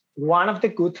 But one of the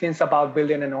good things about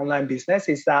building an online business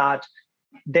is that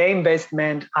the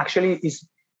investment actually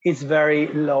is very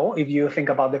low if you think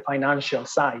about the financial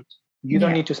side. You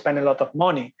don't need to spend a lot of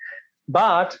money,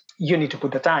 but you need to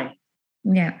put the time.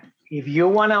 Yeah. If you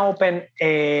want to open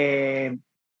a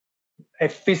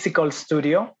physical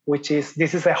studio, this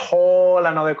is a whole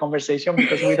another conversation,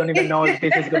 because we don't even know if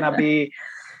this is going to be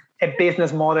a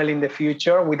business model in the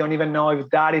future. We don't even know if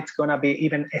that it's going to be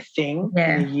even a thing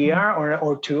in a year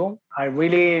or two. I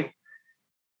really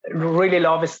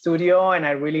love a studio, and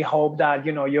I really hope that,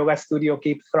 yoga studio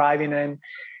keeps thriving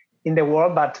in the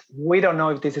world, but we don't know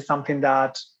if this is something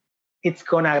that it's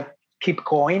going to keep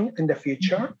going in the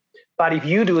future. But if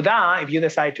you do that, if you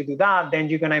decide to do that, then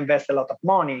you're going to invest a lot of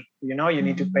money. You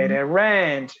need to pay the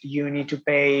rent. You need to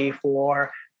pay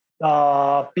for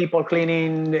people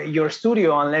cleaning your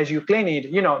studio unless you clean it.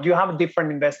 You have a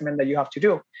different investment that you have to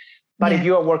do. But if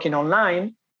you are working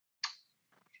online,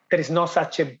 there is not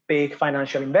such a big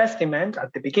financial investment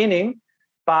at the beginning.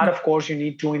 But of course, you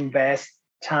need to invest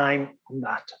time on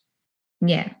that.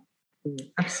 Yeah,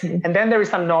 absolutely. And then there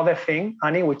is another thing,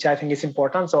 Annie, which I think is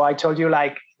important. So I told you,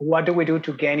 what do we do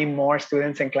to gain in more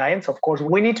students and clients? Of course,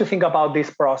 we need to think about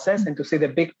this process and to see the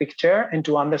big picture and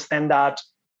to understand that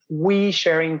we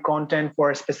sharing content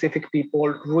for specific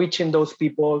people, reaching those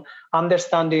people,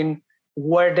 understanding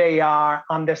where they are,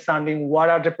 understanding what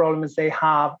are the problems they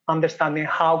have, understanding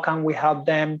how can we help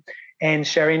them, and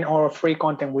sharing our free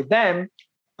content with them.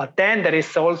 But then there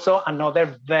is also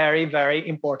another very, very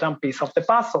important piece of the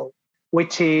puzzle,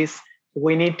 which is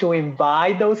we need to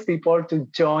invite those people to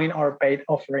join our paid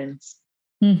offerings.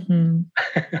 Mm-hmm.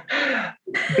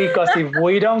 Because if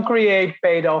we don't create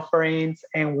paid offerings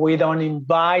and we don't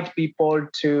invite people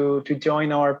to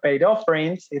join our paid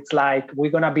offerings, it's like we're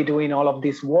going to be doing all of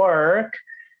this work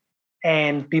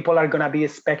and people are going to be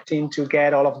expecting to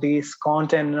get all of this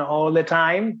content all the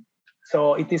time.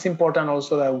 So it is important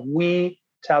also that we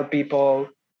tell people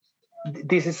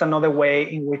this is another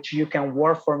way in which you can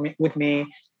work with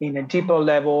me in a deeper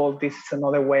level. This is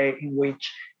another way in which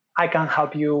I can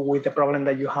help you with the problem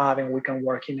that you have, and we can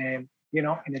work in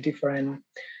a different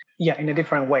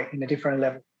way, in a different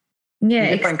level,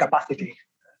 different capacity.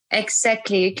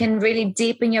 Exactly. You can really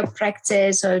deepen your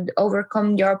practice or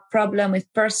overcome your problem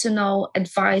with personal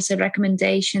advice and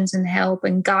recommendations and help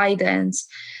and guidance,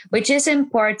 which is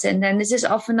important. And this is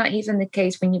often not even the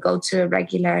case when you go to a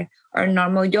regular or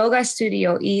normal yoga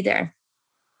studio either.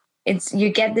 You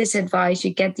get this advice,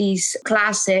 you get these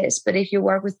classes, but if you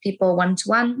work with people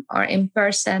one-to-one or in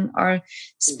person or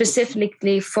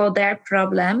specifically for their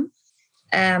problem,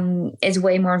 it's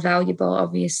way more valuable,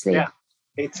 obviously. Yeah.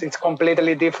 It's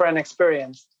completely different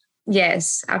experience.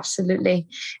 Yes, absolutely.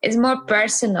 It's more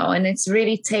personal and it's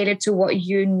really tailored to what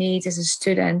you need as a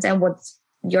student and what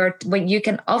you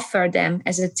can offer them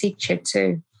as a teacher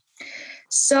too.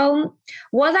 So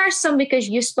what are some, because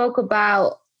you spoke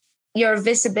about your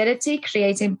visibility,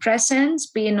 creating presence,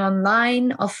 being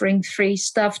online, offering free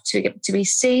stuff to be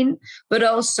seen, but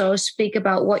also speak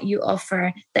about what you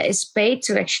offer that is paid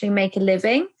to actually make a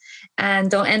living and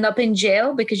don't end up in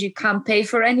jail because you can't pay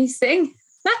for anything.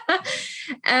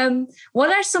 What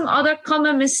are some other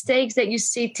common mistakes that you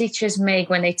see teachers make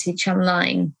when they teach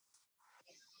online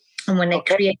and when they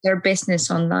create their business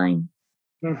online?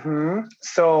 Mm-hmm.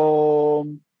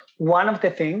 So one of the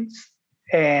things,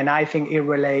 and I think it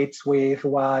relates with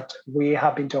what we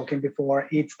have been talking before,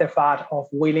 it's the fact of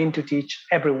willing to teach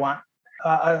everyone.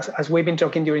 As we've been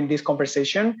talking during this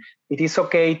conversation, it is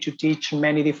okay to teach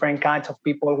many different kinds of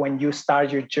people when you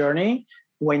start your journey,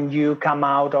 when you come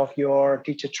out of your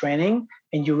teacher training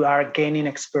and you are gaining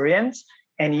experience.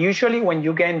 And usually when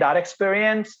you gain that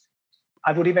experience,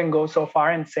 I would even go so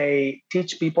far and say,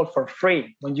 teach people for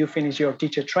free when you finish your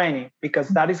teacher training, because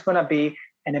that is going to be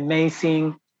an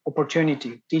amazing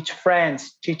opportunity. Teach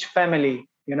friends, teach family,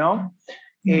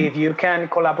 If you can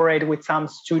collaborate with some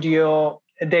studio,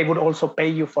 they would also pay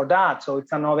you for that. So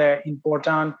it's another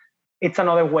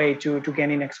way to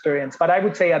gaining experience. But I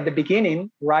would say at the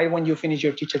beginning, right when you finish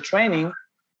your teacher training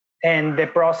and the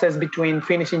process between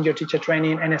finishing your teacher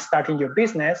training and starting your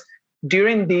business,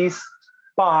 during this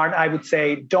part, I would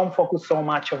say, don't focus so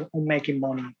much on making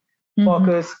money. Mm-hmm.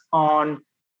 Focus on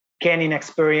gaining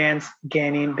experience,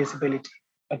 gaining visibility.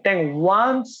 But then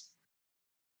once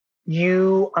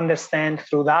you understand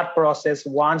through that process,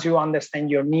 once you understand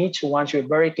your niche, once you're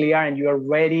very clear and you're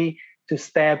ready to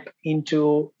step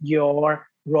into your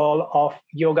role of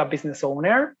yoga business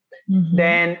owner,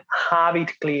 then have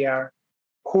it clear.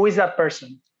 Who is that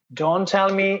person? Don't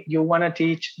tell me you want to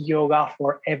teach yoga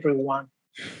for everyone.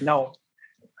 No,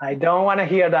 I don't want to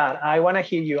hear that. I want to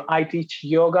hear you. I teach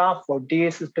yoga for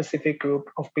this specific group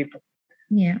of people.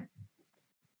 Yeah.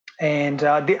 And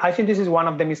I think this is one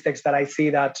of the mistakes that I see,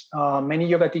 that many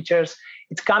yoga teachers,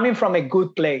 it's coming from a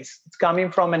good place. It's coming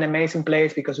from an amazing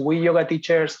place, because we yoga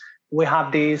teachers, we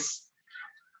have this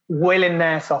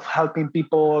willingness of helping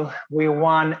people. We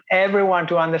want everyone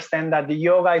to understand that the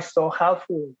yoga is so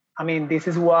helpful. I mean, this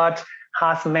is what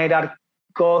has made us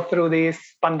go through this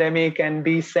pandemic and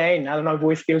be sane. I don't know if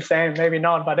we're still sane, maybe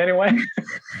not, but anyway,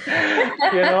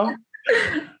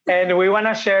 And we want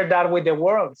to share that with the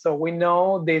world. So we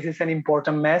know this is an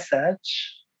important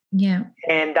message. Yeah.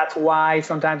 And that's why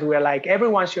sometimes we're like,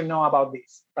 everyone should know about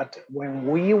this. But when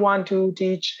we want to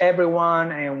teach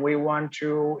everyone and we want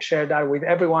to share that with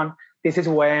everyone, this is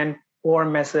when our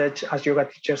message as yoga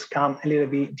teachers come a little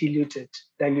bit diluted.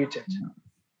 Yeah.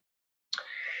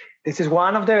 This is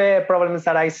one of the problems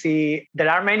that I see. There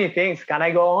are many things. Can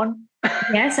I go on?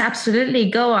 Yes, absolutely.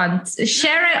 Go on.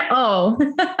 Share it all.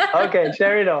 Okay,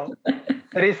 share it all.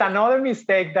 There is another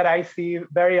mistake that I see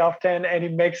very often, and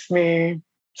it makes me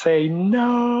say,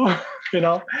 no,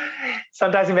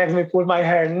 sometimes it makes me pull my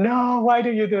hair. No, why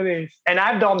do you do this? And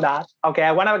I've done that. Okay,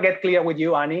 I want to get clear with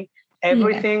you, Annie.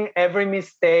 Every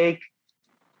mistake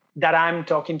that I'm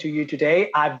talking to you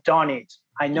today, I've done it.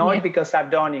 I know it because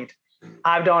I've done it.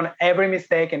 I've done every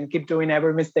mistake and keep doing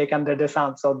every mistake under the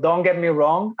sun. So don't get me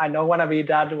wrong. I don't want to be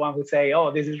that one who say,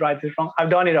 oh, this is right, this is wrong. I've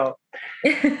done it all.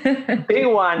 Big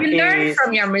one you learn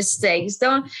from your mistakes.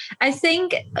 I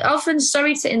think often,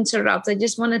 sorry to interrupt, I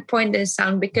just want to point this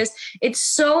out, because it's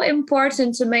so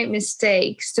important to make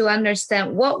mistakes, to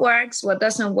understand what works, what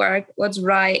doesn't work, what's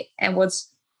right and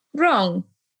what's wrong.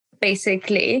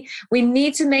 Basically, we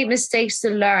need to make mistakes to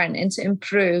learn and to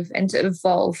improve and to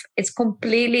evolve. It's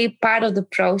completely part of the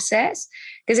process.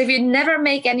 Because if you never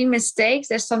make any mistakes,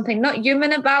 there's something not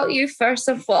human about you, first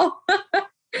of all.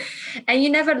 And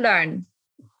you never learn.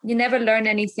 You never learn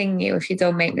anything new if you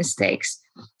don't make mistakes.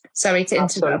 Sorry to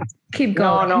interrupt. Keep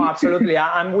going. No, absolutely.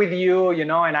 I'm with you,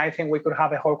 and I think we could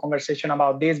have a whole conversation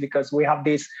about this, because we have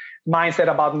this mindset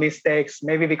about mistakes,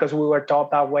 maybe because we were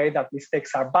taught that way, that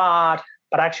mistakes are bad.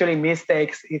 But actually,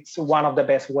 mistakes, it's one of the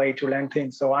best way to learn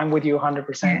things. So I'm with you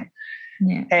 100%.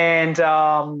 Yeah. And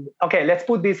okay, let's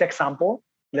put this example.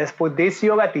 Let's put this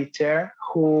yoga teacher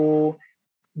who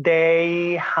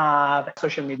they have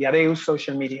social media. They use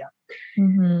social media.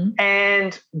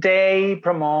 And they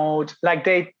promote, like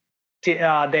they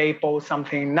post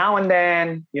something now and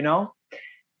then,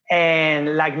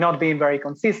 and like not being very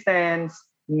consistent,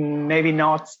 maybe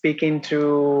not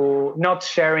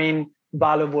sharing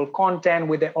valuable content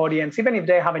with the audience, even if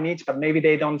they have a niche, but maybe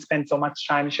they don't spend so much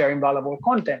time sharing valuable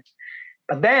content.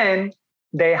 But then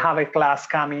they have a class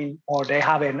coming, or they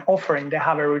have an offering, they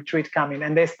have a retreat coming,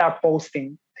 and they start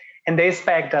posting. And they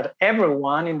expect that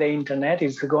everyone in the internet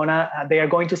they are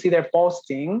going to see their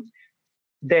posting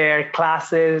their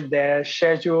classes, their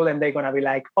schedule, and they're going to be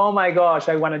like, oh my gosh,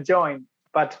 I want to join.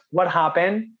 But what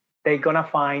happened? They're going to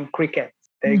find crickets.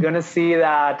 They're going to see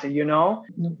that,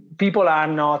 people are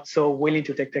not so willing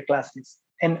to take the classes.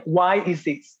 And why is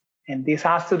this? And this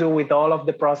has to do with all of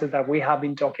the process that we have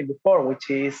been talking before,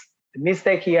 which is the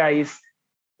mistake here is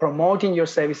promoting your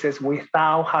services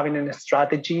without having a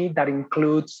strategy that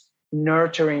includes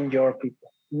nurturing your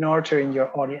people, nurturing your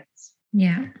audience.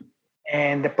 Yeah.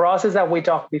 And the process that we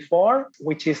talked before,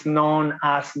 which is known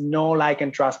as know, like,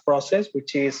 and trust process,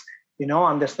 which is,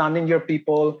 understanding your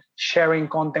people, sharing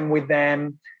content with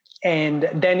them, and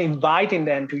then inviting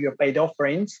them to your paid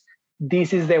offerings.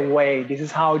 This is the way, this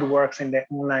is how it works in the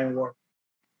online world.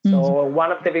 So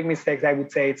one of the big mistakes I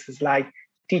would say is like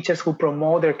teachers who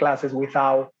promote their classes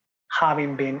without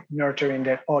having been nurturing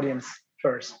their audience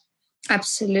first.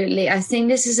 Absolutely. I think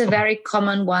this is a very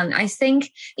common one. I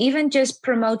think even just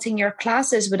promoting your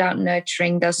classes without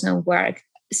nurturing doesn't work.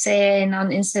 Saying on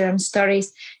Instagram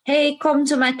stories, hey, come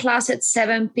to my class at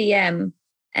 7 p.m.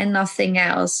 and nothing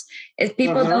else. If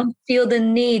people don't feel the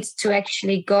need to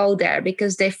actually go there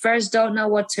because they first don't know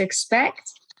what to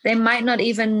expect, they might not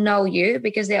even know you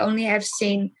because they only have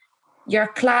seen your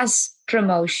class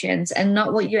promotions and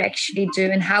not what you actually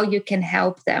do and how you can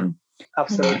help them.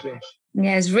 Absolutely.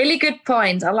 Yes, really good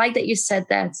point. I like that you said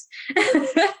that.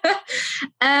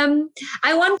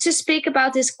 I want to speak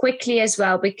about this quickly as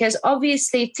well, because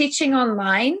obviously teaching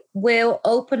online will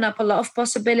open up a lot of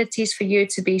possibilities for you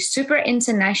to be super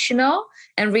international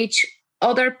and reach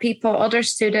other people, other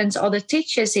students, other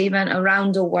teachers even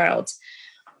around the world.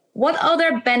 What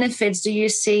other benefits do you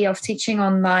see of teaching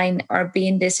online or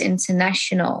being this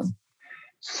international?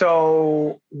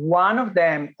 So one of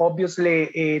them, obviously,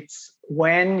 it's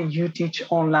when you teach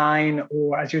online,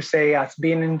 or as you say, as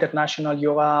being an international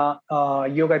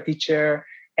yoga teacher,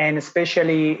 and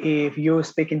especially if you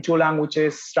speak in two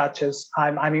languages, such as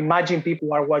I'm imagining people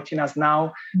who are watching us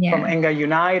now from Enga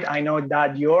Unite. I know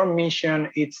that your mission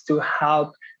is to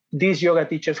help these yoga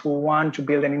teachers who want to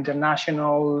build an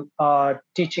international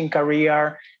teaching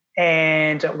career.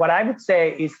 And what I would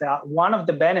say is that one of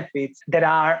the benefits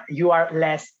you are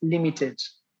less limited.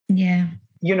 Yeah.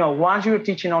 Once you're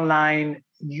teaching online,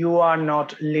 you are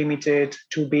not limited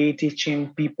to be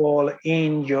teaching people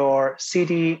in your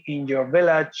city, in your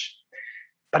village.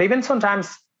 But even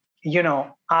sometimes,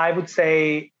 I would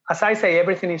say, as I say,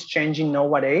 everything is changing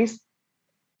nowadays.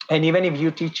 And even if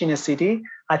you teach in a city,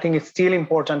 I think it's still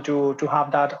important to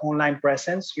have that online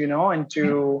presence, and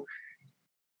to,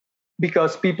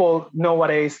 because people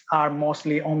nowadays are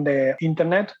mostly on the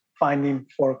internet finding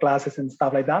for classes and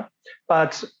stuff like that.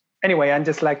 But anyway, I'm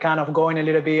just like kind of going a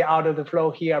little bit out of the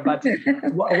flow here. But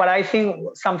what I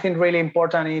think something really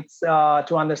important is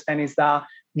to understand is that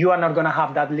you are not going to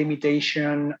have that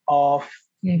limitation of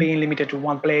being limited to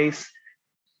one place.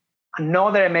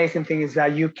 Another amazing thing is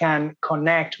that you can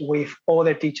connect with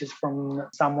other teachers from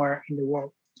somewhere in the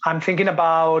world. I'm thinking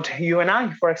about you and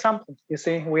I, for example. You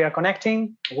see, we are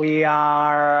connecting.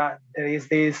 There is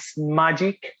this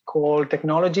magic called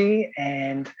technology,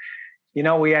 and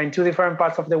we are in two different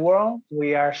parts of the world.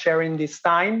 We are sharing this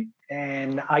time,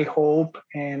 and I hope,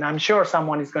 and I'm sure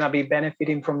someone is going to be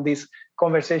benefiting from this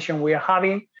conversation we are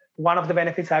having. One of the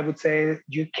benefits, I would say,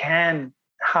 you can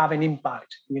have an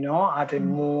impact, at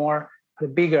a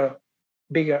bigger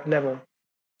level.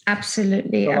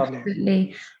 Absolutely.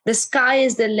 Absolutely. The sky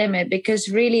is the limit, because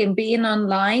really being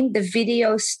online, the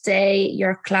videos stay,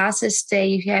 your classes stay,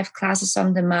 you have classes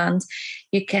on demand,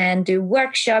 you can do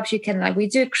workshops, you can, like we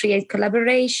do, create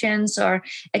collaborations or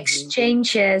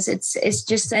exchanges. It's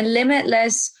just a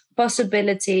limitless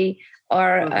possibility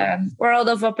or world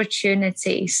of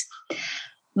opportunities.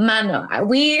 Manu,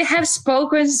 we have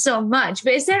spoken so much,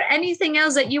 but is there anything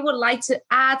else that you would like to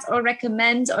add or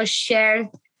recommend or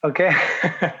share? Okay.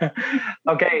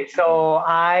 Okay. So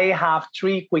I have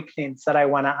 3 quick things that I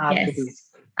want to add to this.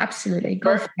 Absolutely.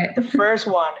 Go for it. The first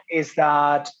one is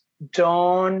that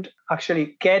don't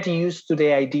actually get used to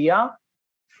the idea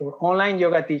for online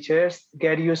yoga teachers,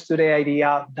 get used to the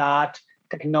idea that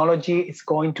technology is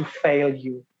going to fail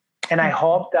you. And I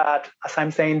hope that as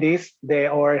I'm saying this,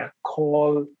 our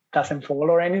call doesn't fall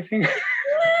or anything.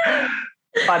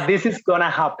 But this is going to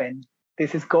happen.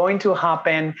 This is going to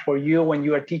happen for you when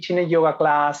you are teaching a yoga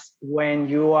class, when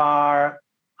you are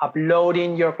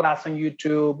uploading your class on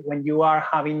YouTube, when you are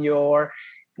having your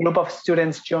group of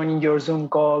students joining your Zoom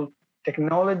call.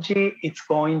 Technology, it's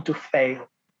going to fail.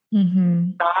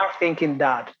 Start thinking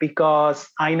that, because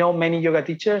I know many yoga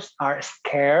teachers are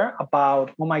scared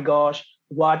about, oh my gosh,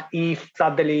 what if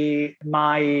suddenly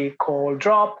my call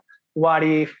dropped? What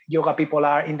if yoga people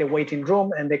are in the waiting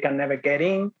room and they can never get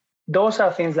in? Those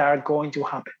are things that are going to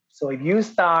happen. So if you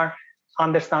start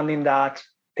understanding that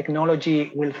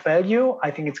technology will fail you,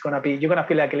 I think you're going to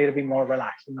feel like a little bit more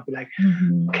relaxed. You're going to be like,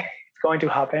 okay, it's going to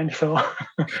happen. So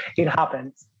it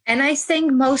happens. And I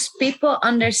think most people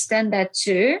understand that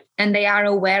too, and they are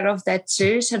aware of that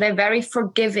too. So they're very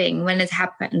forgiving when it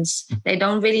happens. They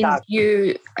don't really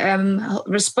view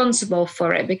responsible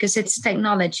for it because it's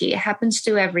technology. It happens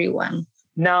to everyone.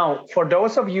 Now, for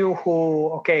those of you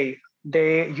who,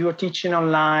 you're teaching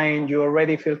online, you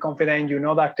already feel confident, you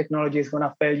know that technology is going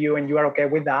to fail you and you are okay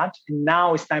with that. And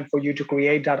now it's time for you to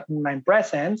create that online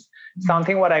presence.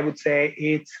 Something what I would say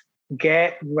is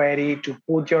get ready to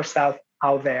put yourself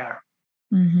out there.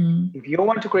 If you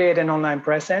want to create an online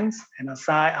presence, and as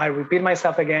I repeat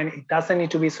myself again, it doesn't need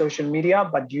to be social media,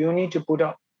 but you need to put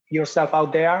yourself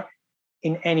out there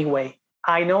in any way.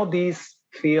 I know this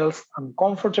feels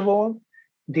uncomfortable.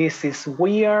 This is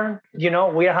weird. We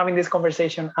are having this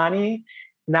conversation, Annie,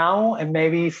 now, and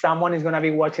maybe someone is going to be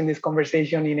watching this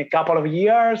conversation in a couple of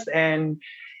years. And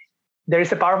there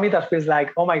is a part of me that feels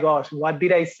like, oh my gosh, what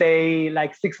did I say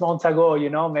like 6 months ago?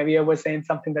 Maybe I was saying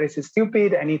something that is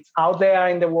stupid and it's out there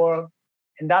in the world.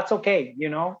 And that's okay. You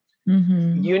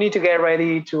need to get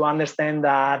ready to understand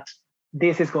that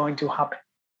this is going to happen.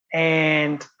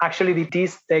 And actually,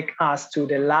 this takes us to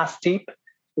the last tip,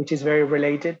 which is very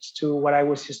related to what I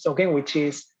was just talking, which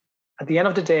is at the end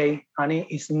of the day, Annie,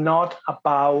 it's not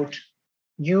about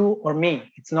you or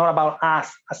me. It's not about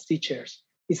us as teachers.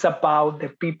 It's about the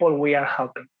people we are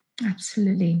helping.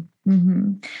 Absolutely.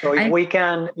 So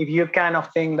if you kind of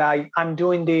think that I'm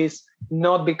doing this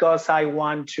not because I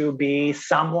want to be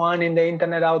someone in the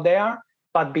internet out there,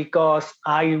 but because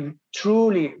I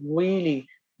truly, really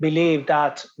believe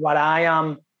that what I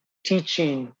am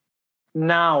teaching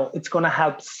now, it's going to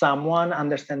help someone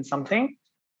understand something.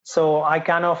 So I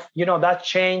kind of, that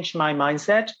changed my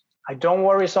mindset. I don't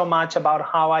worry so much about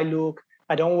how I look.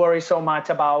 I don't worry so much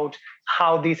about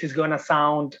how this is going to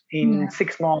sound in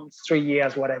 6 months, 3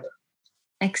 years, whatever.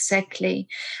 Exactly.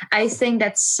 I think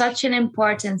that's such an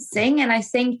important thing. And I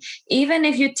think even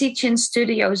if you teach in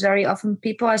studios, very often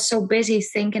people are so busy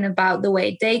thinking about the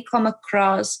way they come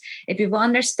across, if people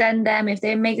understand them, if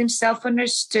they make themselves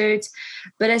understood.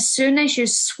 But as soon as you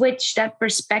switch that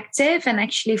perspective and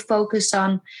actually focus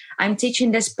on, I'm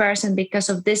teaching this person because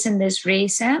of this and this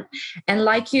reason. And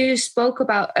like you spoke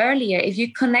about earlier, if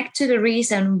you connect to the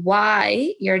reason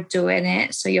why you're doing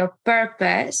it, so your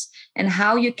purpose and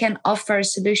how you can offer a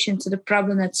solution to the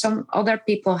problem that some other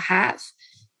people have,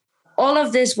 all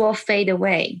of this will fade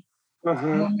away.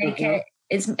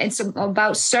 It's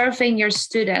about serving your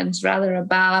students rather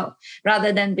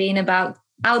than being about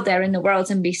out there in the world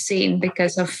and be seen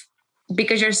because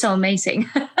you're so amazing.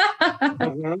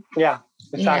 Yeah,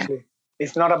 exactly. Yeah.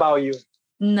 It's not about you.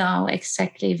 No,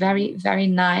 exactly. Very, very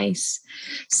nice.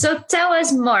 So tell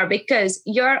us more, because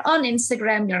you're on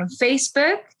Instagram, you're on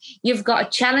Facebook, you've got a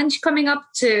challenge coming up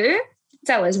too.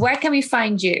 Tell us, where can we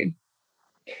find you?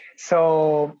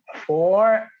 So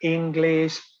for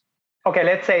English,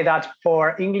 let's say that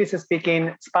for English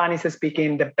speaking, Spanish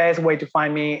speaking, the best way to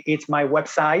find me is my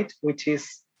website, which is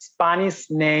Spanish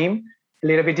name, a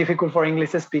little bit difficult for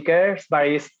English speakers, but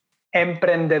it's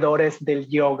Emprendedores del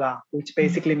Yoga, which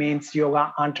basically means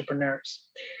yoga entrepreneurs.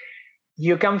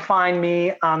 You can find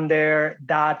me under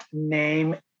that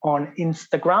name on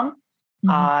Instagram.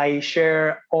 I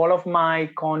share all of my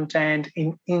content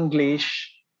in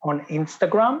English on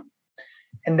Instagram.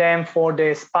 And then for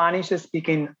the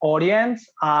Spanish-speaking audience,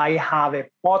 I have a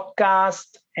podcast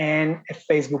and a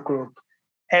Facebook group.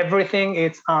 Everything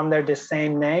is under the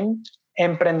same name,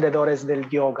 Emprendedores del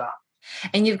Yoga.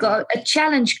 And you've got a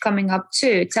challenge coming up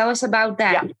too. Tell us about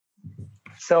that. Yeah.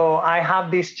 So I have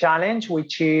this challenge,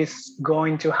 which is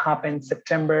going to happen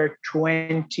September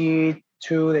 20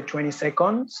 to the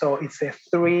 22nd. So it's a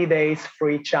 3 days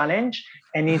free challenge,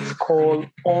 and it's called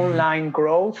Online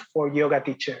Growth for Yoga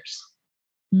Teachers.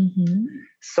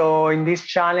 So in this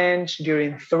challenge,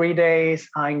 during 3 days,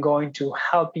 I'm going to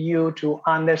help you to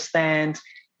understand,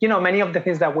 many of the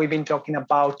things that we've been talking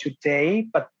about today,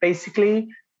 but basically,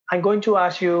 I'm going to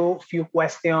ask you a few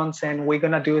questions, and we're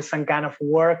going to do some kind of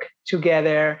work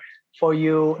together for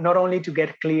you, not only to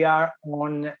get clear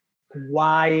on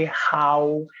why,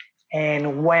 how,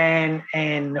 and when,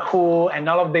 and who, and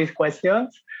all of these questions,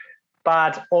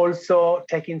 but also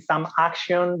taking some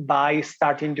action by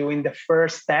starting doing the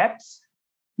first steps,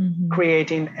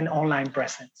 creating an online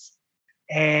presence.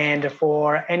 And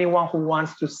for anyone who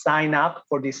wants to sign up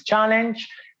for this challenge,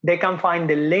 they can find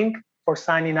the link for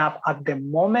signing up at the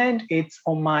moment. It's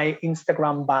on my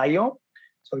Instagram bio.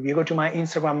 So if you go to my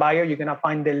Instagram bio, you're going to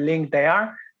find the link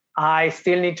there. I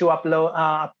still need to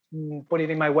put it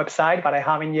in my website, but I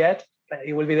haven't yet.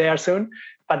 It will be there soon.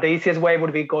 But the easiest way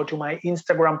would be go to my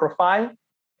Instagram profile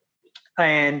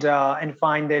and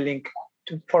find the link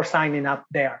for signing up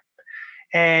there.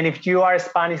 And if you are a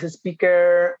Spanish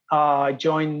speaker,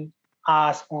 join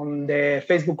us on the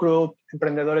Facebook group,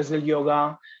 Emprendedores del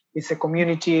Yoga. It's a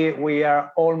community. We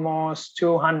are almost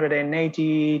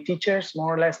 280 teachers,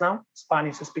 more or less now,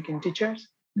 Spanish-speaking teachers.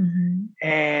 Mm-hmm.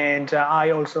 And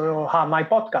I also have my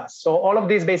podcast. So all of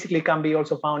this basically can be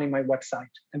also found in my website,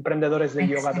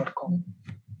 emprendedoresdelyoga.com.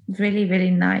 Really,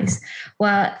 really nice.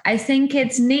 Well, I think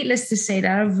it's needless to say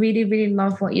that I really, really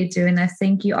love what you do. And I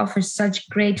think you offer such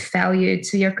great value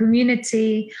to your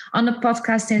community on the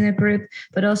podcast, in the group,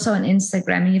 but also on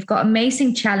Instagram. And you've got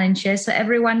amazing challenges. So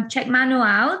everyone check Manu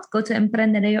out. Go to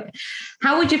Emprendedores.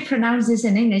 How would you pronounce this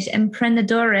in English?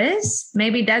 Emprendedores.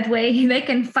 Maybe that way they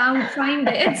can find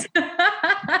it.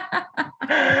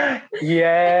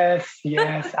 Yes.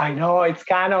 I know it's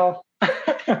kind of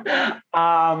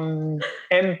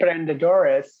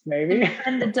Emprendedores, maybe.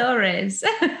 Emprendedores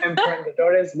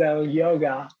del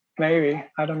Yoga, maybe.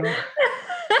 I don't know.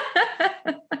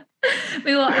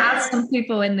 We will ask some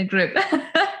people in the group.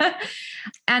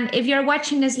 And if you're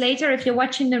watching this later, if you're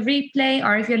watching the replay,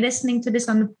 or if you're listening to this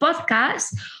on the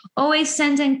podcast, always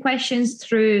send in questions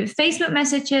through Facebook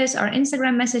messages or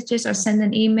Instagram messages, or send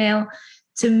an email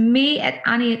to me at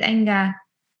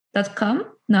annie@enga.com.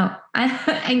 No,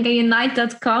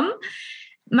 engaunite.com.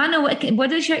 Manu,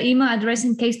 what is your email address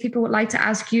in case people would like to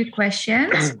ask you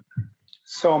questions?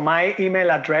 So my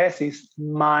email address is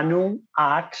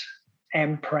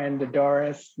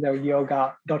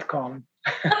manu@emprendedoresdelyoga.com.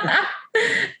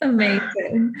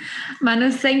 Amazing.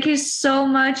 Manu, thank you so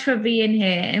much for being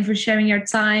here and for sharing your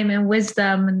time and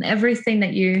wisdom and everything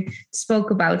that you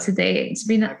spoke about today. It's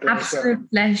been an absolute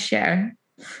pleasure.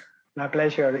 My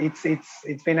pleasure.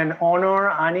 It's been an honor,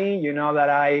 Annie. You know that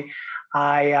I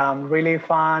am really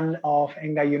fan of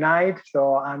Enga Unite,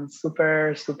 so I'm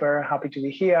super, super happy to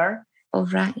be here. All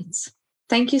right.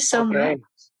 Thank you so much.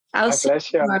 I'll see you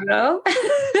tomorrow.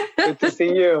 Good to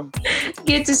see you.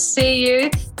 Good to see you.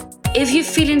 If you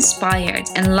feel inspired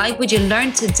and like what you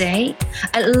learned today,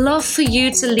 I'd love for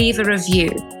you to leave a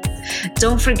review.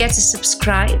 Don't forget to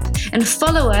subscribe and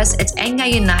follow us at Enga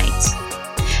Unite.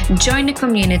 Join the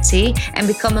community and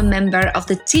become a member of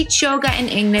the Teach Yoga in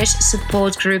English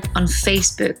support group on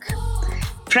Facebook.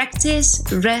 Practice,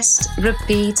 rest,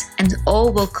 repeat, and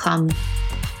all will come.